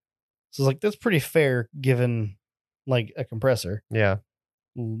 So it's like that's pretty fair given like a compressor. Yeah.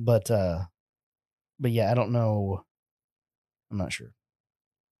 But yeah, I don't know. I'm not sure.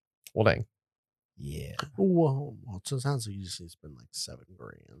 Well, dang. Yeah. Well, so it sounds like you just need to spend like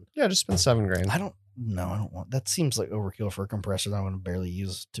 $7,000. Yeah, just spend $7,000. I don't want that. Seems like overkill for a compressor that I'm going to barely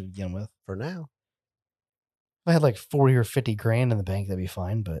use to begin with. For now. If I had like 40 or 50 grand in the bank, that'd be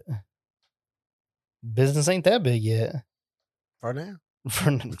fine, but business ain't that big yet. For now. For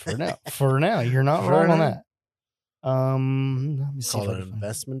now. For now. You're not wrong on that. Let me see. Call it an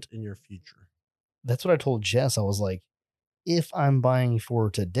investment in your future. That's what I told Jess. I was like, if I'm buying for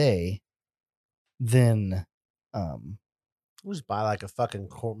today, then we'll just buy like a fucking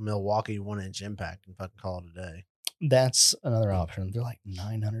Milwaukee 1-inch impact and fucking call it a day. That's another option. They're like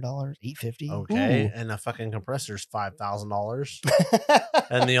 $900, $850. Okay, Ooh. And a fucking compressor's $5,000,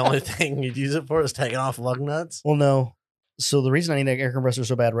 and the only thing you'd use it for is taking off lug nuts. Well, no. So the reason I need an air compressor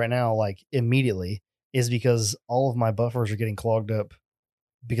so bad right now, like immediately, is because all of my buffers are getting clogged up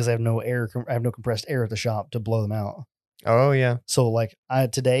because I have no air. I have no compressed air at the shop to blow them out. Oh yeah. So like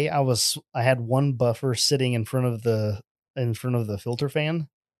today I had one buffer sitting in front of the filter fan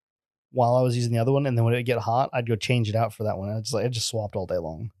while I was using the other one, and then when it would get hot, I'd go change it out for that one. I just swapped all day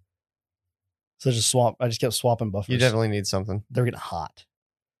long. So I just kept swapping buffers. You definitely need something. They're getting hot.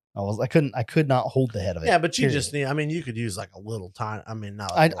 I could not hold the head of it. Yeah, but you just need. I mean, you could use like a little time. I mean,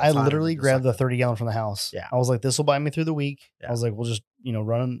 not. Like I literally grabbed the 30 gallon from the house. Yeah, I was like, this will buy me through the week. Yeah. I was like, we'll just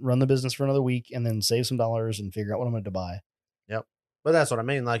run the business for another week and then save some dollars and figure out what I'm going to buy. Yep, but that's what I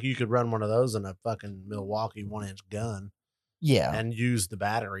mean. Like you could run one of those in a fucking Milwaukee 1-inch gun. Yeah, and use the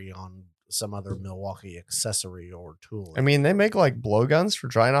battery on some other Milwaukee accessory or tool. I mean, they make like blowguns for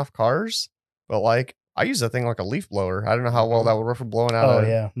drying off cars, but like I use that thing like a leaf blower. I don't know how well that would work for blowing out. Oh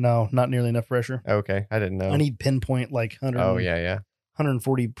yeah, no, not nearly enough pressure. Okay, I didn't know. I need pinpoint like 100. Oh yeah,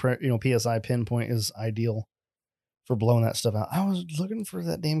 140 psi pinpoint is ideal for blowing that stuff out. I was looking for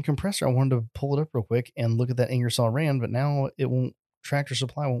that damn compressor. I wanted to pull it up real quick and look at that Ingersoll Rand, but now it won't. Tractor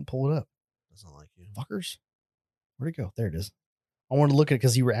Supply won't pull it up. Doesn't like you, fuckers. Where'd it go? There it is. I wanted to look at it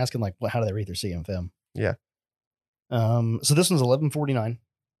because you were asking like, how do they rate their CFM? Yeah. So this one's $11.49.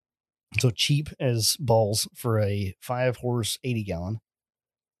 So cheap as balls for a 5-horse 80 gallon.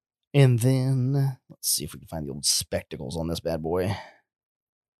 And then let's see if we can find the old spectacles on this bad boy.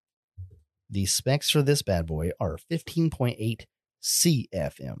 The specs for this bad boy are 15.8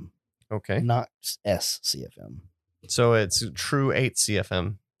 CFM. Okay. Not SCFM. So it's true 8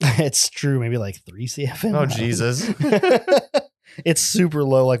 CFM. It's true, maybe like 3 CFM. Oh Jesus. It's super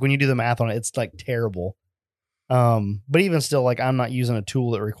low. Like when you do the math on it, it's like terrible. But even still, like I'm not using a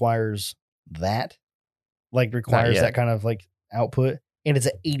tool that requires that, that kind of like output, and it's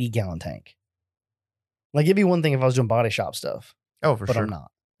an 80-gallon tank. Like it'd be one thing if I was doing body shop stuff. Oh, for but sure. I'm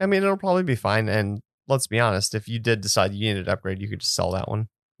not. I mean, it'll probably be fine. And let's be honest, if you did decide you needed to upgrade, you could just sell that one.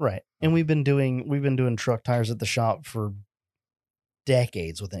 Right. And we've been doing truck tires at the shop for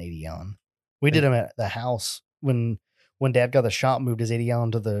decades with an 80-gallon. We did them at the house when Dad got the shop, moved his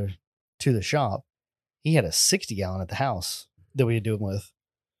 80-gallon to the shop. He had a 60-gallon at the house that we would do them with,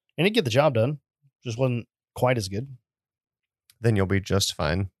 and he'd get the job done. Just wasn't quite as good. Then you'll be just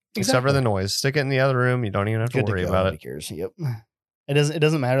fine, except for the noise. Stick it in the other room. You don't even have to worry about it. Cares. Yep. It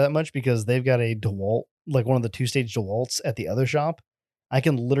doesn't matter that much because they've got a DeWalt, like one of the 2-stage DeWalts at the other shop. I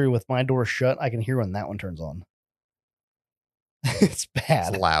can literally, with my door shut, I can hear when that one turns on. It's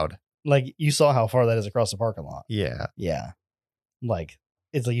bad. It's loud. Like you saw how far that is across the parking lot. Yeah. Yeah. Like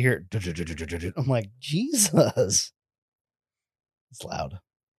it's like you hear it. I'm like, Jesus. It's loud.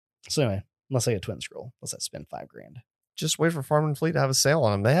 So anyway, unless I get twin scroll, unless I spend $5,000. Just wait for Farm and Fleet to have a sale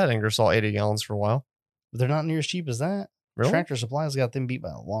on them. They had Ingersoll 80 gallons for a while. But they're not near as cheap as that. Really? Tractor Supply's got them beat by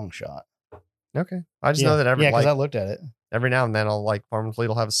a long shot. Okay. I just know that because I looked at it. Every now and then I'll Farm and Fleet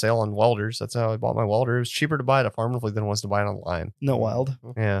will have a sale on welders. That's how I bought my welder. It was cheaper to buy it at Farm and Fleet than it was to buy it online. No wild.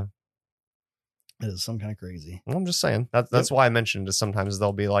 Yeah. It is some kind of crazy. Well, I'm just saying. That's why I mentioned it. Sometimes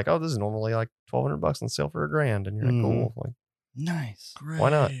they'll be like, oh, this is normally like $1,200 on sale for $1,000. And you're like, cool. Like, nice. Great. Why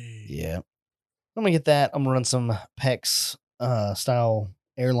not? Yeah. I'm going to get that. I'm going to run some PEX style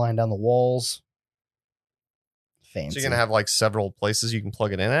airline down the walls. Fancy. So you're going to have like several places you can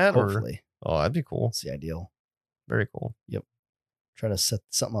plug it in at? Hopefully. Or? Oh, that'd be cool. That's the ideal. Very cool. Yep. Try to set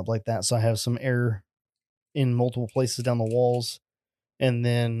something up like that so I have some air in multiple places down the walls. And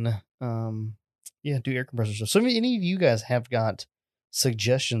then, do air compressor stuff. So if any of you guys have got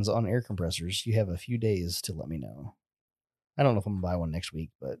suggestions on air compressors, you have a few days to let me know. I don't know if I'm gonna buy one next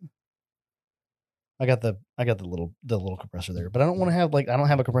week, but I got the little compressor there. But I don't want to have I don't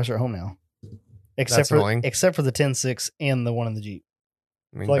have a compressor at home now. Except for the 10.6 and the one in the Jeep.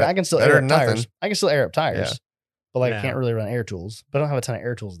 I mean, I can still air up tires. I can still air up tires. Yeah. But I can't really run air tools. But I don't have a ton of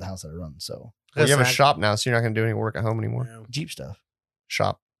air tools at the house that I run. So you have a shop now, so you're not gonna do any work at home anymore. Yeah. Jeep stuff.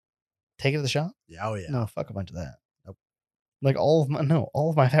 Shop. Take it to the shop? Yeah, oh yeah. No, fuck a bunch of that. Nope. Like all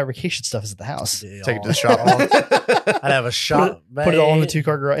of my fabrication stuff is at the house. Take it to the shop. I'd have a shop. Put it all in the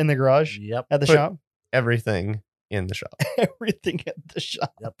 2-car in the garage. Yep. At the shop. Everything in the shop. Everything at the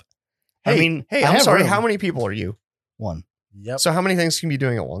shop. Yep. Hey, I'm sorry. How many people are you? One. Yep. So how many things can you be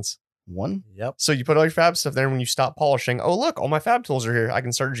doing at once? One. Yep. So you put all your fab stuff there, and when you stop polishing, oh look, all my fab tools are here. I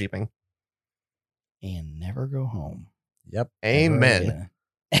can start jeeping. And never go home. Yep. Amen.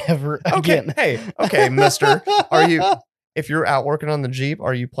 Ever again. Okay, mister. Are you, if you're out working on the Jeep,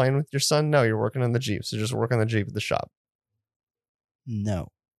 are you playing with your son? No, you're working on the Jeep. So just work on the Jeep at the shop. No.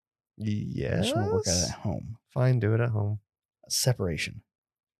 Yes. I just want to work at it at home. Fine, do it at home. Separation.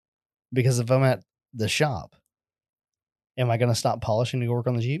 Because if I'm at the shop, am I going to stop polishing to go work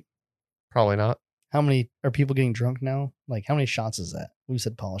on the Jeep? Probably not. How many are people getting drunk now? Like, how many shots is that? We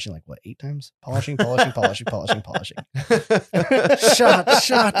said polishing, 8 times? Polishing. Shot. Yes.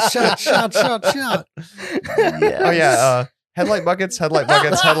 Oh, yeah. Headlight buckets.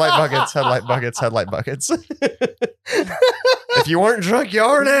 If you weren't drunk, you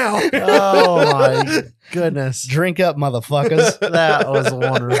are now. Oh, my goodness. Drink up, motherfuckers. That was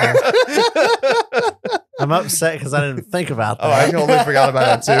wonderful. I'm upset because I didn't think about that. Oh, I totally forgot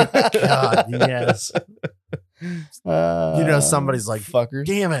about that too. God, yes. Somebody's like, fuckers.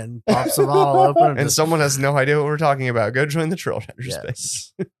 Damn it. And pops the bottle open. And someone has no idea what we're talking about. Go join the Trail Riders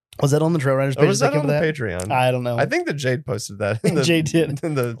space. Was that on the Trail Riders page? Or was that on the Patreon? I don't know. I think that Jade posted that. Jade did.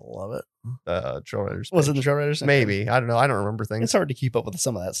 In the love it. Trail Riders page. Was it the Trail Riders? Maybe. I don't know. I don't remember things. It's hard to keep up with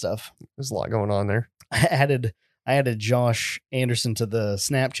some of that stuff. There's a lot going on there. I added Josh Anderson to the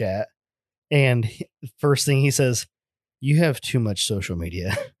Snapchat, and first thing he says, "You have too much social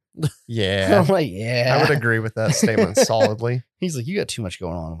media." Yeah. I'm like, yeah. I would agree with that statement solidly. He's like, "You got too much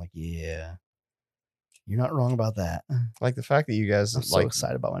going on." I'm like, yeah. You're not wrong about that. Like the fact that you guys I'm so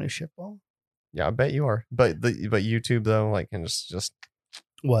excited about my new ship ball. Yeah, I bet you are. But YouTube though, and just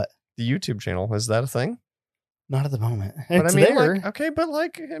what? The YouTube channel, is that a thing? Not at the moment. But it's I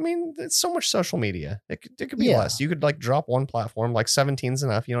mean, there. It's so much social media. It could be less. You could drop one platform. 17's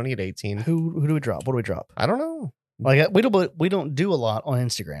enough. You don't need 18. Who do we drop? What do we drop? I don't know. We don't do a lot on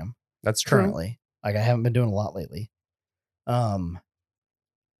Instagram. That's true. Currently. I haven't been doing a lot lately.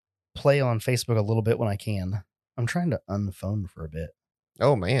 Play on Facebook a little bit when I can. I'm trying to unphone for a bit.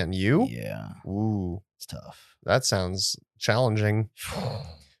 Oh man, you? Yeah. Ooh, it's tough. That sounds challenging.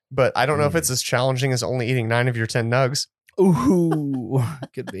 But I don't know if it's as challenging as only eating 9 of your 10 nugs. Ooh,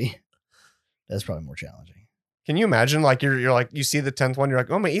 could be. That's probably more challenging. Can you imagine? Like you're like you see the 10th one, you're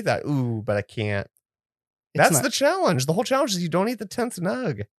like, oh, I'm gonna eat that. Ooh, but I can't. That's the challenge. The whole challenge is you don't eat the 10th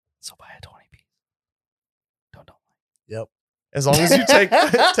nug. So buy a 20 piece. Don't. Yep. As long as you take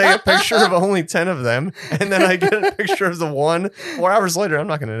a picture of only 10 of them, and then I get a picture of the one 4 hours later, I'm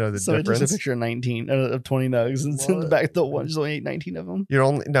not going to know the difference. Just a picture of 19 of 20 nugs and send the back the one just only ate 19 of them.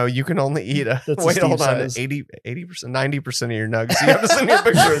 You can only eat a That's wait, hold on, 80%, 90% of your nugs. You have to send me a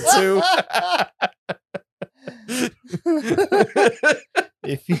picture of 2.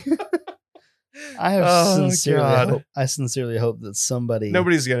 If you I sincerely hope that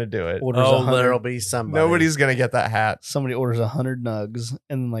nobody's gonna do it. There'll be somebody. Nobody's gonna get that hat. Somebody orders 100 nugs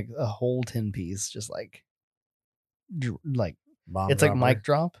and then like a whole 10 piece, just like Bomb it's dropper. like mic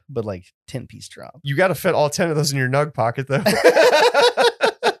drop, but like 10 piece drop. You got to fit all 10 of those in your nug pocket, though.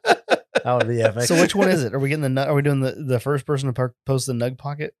 That would be epic. So which one is it? Are we getting the nug? Are we doing the first person to post the nug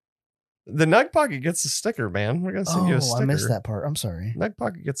pocket? The nug pocket gets a sticker, man. We're gonna send you a sticker. I missed that part. I'm sorry. Nug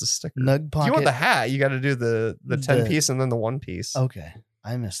pocket gets a sticker. Nug pocket. If you want the hat, you got to do the 10 piece and then the 1 piece. Okay,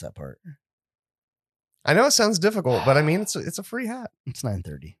 I missed that part. I know it sounds difficult, but I mean it's a free hat. It's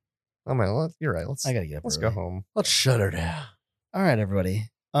 9:30. Oh my, you're right. I gotta get up. Let's early. go home. Let's shut her down. All right, everybody.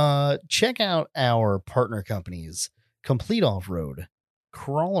 Check out our partner companies: Complete Off-Road,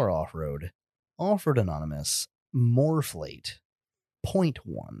 Crawler Off-Road, Off-Road Anonymous, Morflate, Point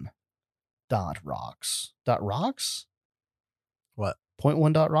One, .rocks. .rocks? What? Point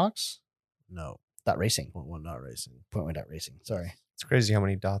One .rocks? No. .racing. Point one dot racing. Point One .racing. Sorry. It's crazy how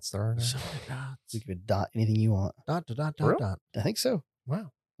many dots there are now. So many dots. We could dot anything you want. Dot. Really? I think so.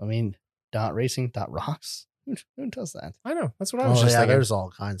 Wow. I mean, .racing, .rocks. Who does that? I know. That's what I was Oh just yeah, thinking. there's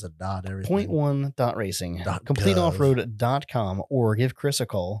all kinds of dot everything. Point One .racing. .gov. CompleteOffroad.com or give Chris a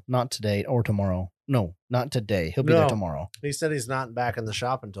call. Not today or tomorrow. No, not today. He'll be there tomorrow. He said he's not back in the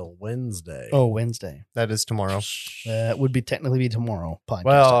shop until Wednesday. Oh, Wednesday. That is tomorrow. That would be technically be tomorrow. Podcast.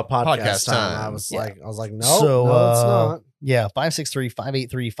 Well, time. podcast time. time. I was Yeah. like, no, So, it's not. Yeah,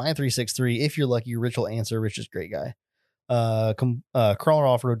 563-583-5363. If you're lucky, Rich will answer. Rich is a great guy.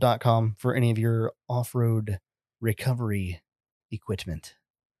 Crawleroffroad.com for any of your off-road recovery equipment.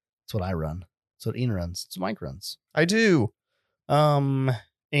 That's what I run. That's what Ian runs. It's what Mike runs. I do. And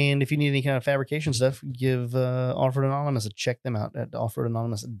if you need any kind of fabrication stuff, give Off-Road Anonymous a check them out at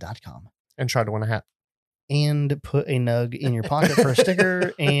offroadanonymous.com. And try to win a hat. And put a nug in your pocket for a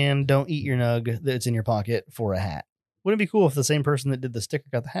sticker, and don't eat your nug that's in your pocket for a hat. Wouldn't it be cool if the same person that did the sticker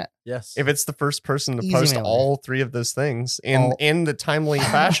got the hat? Yes. If it's the first person to Easy post mailer. all 3 of those things in the timely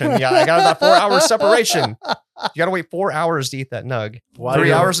fashion. Yeah, I got that 4-hour separation. You got to wait 4 hours to eat that nug. Why 3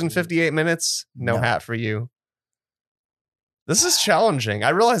 do- hours and 58 minutes. No hat for you. This is challenging. I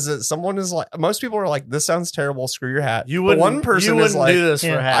realize that someone is like, most people are like, this sounds terrible. Screw your hat. You But wouldn't. one person you is wouldn't like, do this for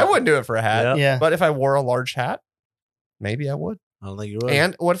Yeah. a hat. I wouldn't do it for a hat. Yeah. Yeah. But if I wore a large hat, maybe I would. I don't think you would.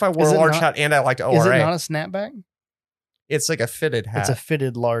 And what if I wore Is a it large not- hat and I liked Is ORA? it not a snapback? It's like a fitted hat. It's a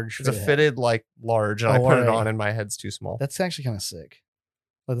fitted large. It's a hat. fitted like large, and I put it ORA. on, and my head's too small. That's actually kind of sick.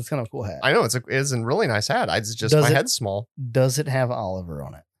 Like, that's kind of a cool hat. I know it's a really nice hat. It's just Does my it- head's small. Does it have Oliver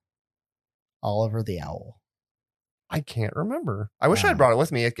on it? Oliver the owl. I can't remember. I wish I'd brought it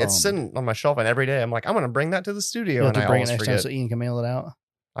with me. It's sitting on my shelf, and every day I'm like, I'm going to bring that to the studio, You'll have and to I bring it always next time forget. so Ian can mail it out.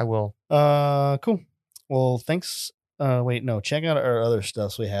 I will. Cool. Well, thanks. Check out our other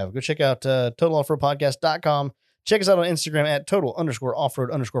stuffs we have. Go check out totaloffroadpodcast.com. Check us out on Instagram at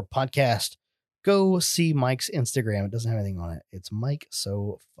total_offroad_podcast. Go see Mike's Instagram. It doesn't have anything on it. It's Mike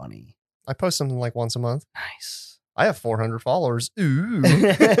So Funny. I post something like once a month. Nice. I have 400 followers. Ooh.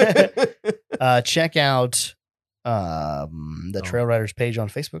 Check out the Trail Riders page on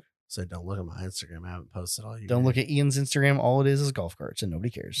Facebook. So don't look at my Instagram. I haven't posted all you. Don't look at Ian's Instagram. All it is golf carts, and nobody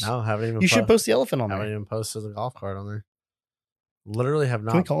cares. No, haven't even. You should post the elephant on Haven't there. even posted the golf cart on there. Literally have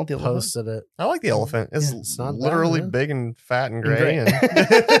Can we not call it the elephant? posted it. I like the elephant. It's, Yeah, it's not bad, literally man. big and fat and And gray. gray. And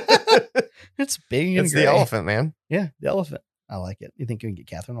It's big and it's gray. the elephant, man. Yeah, the elephant. I like it. You think you can get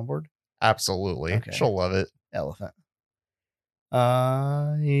Catherine on board? Absolutely. Okay. She'll love it. Elephant.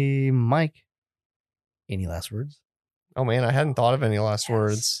 Mike. Any last words? Oh, man. I hadn't thought of any last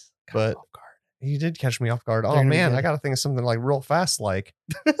words, Caught me but off guard. you did catch me off guard. They're Oh, gonna be man. good. I got to think of something like real fast, like.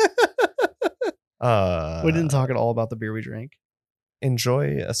 We didn't talk at all about the beer we drank.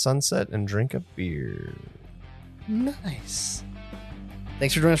 Enjoy a sunset and drink a beer. Nice.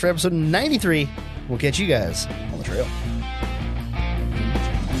 Thanks for joining us for episode 93. We'll catch you guys on the trail.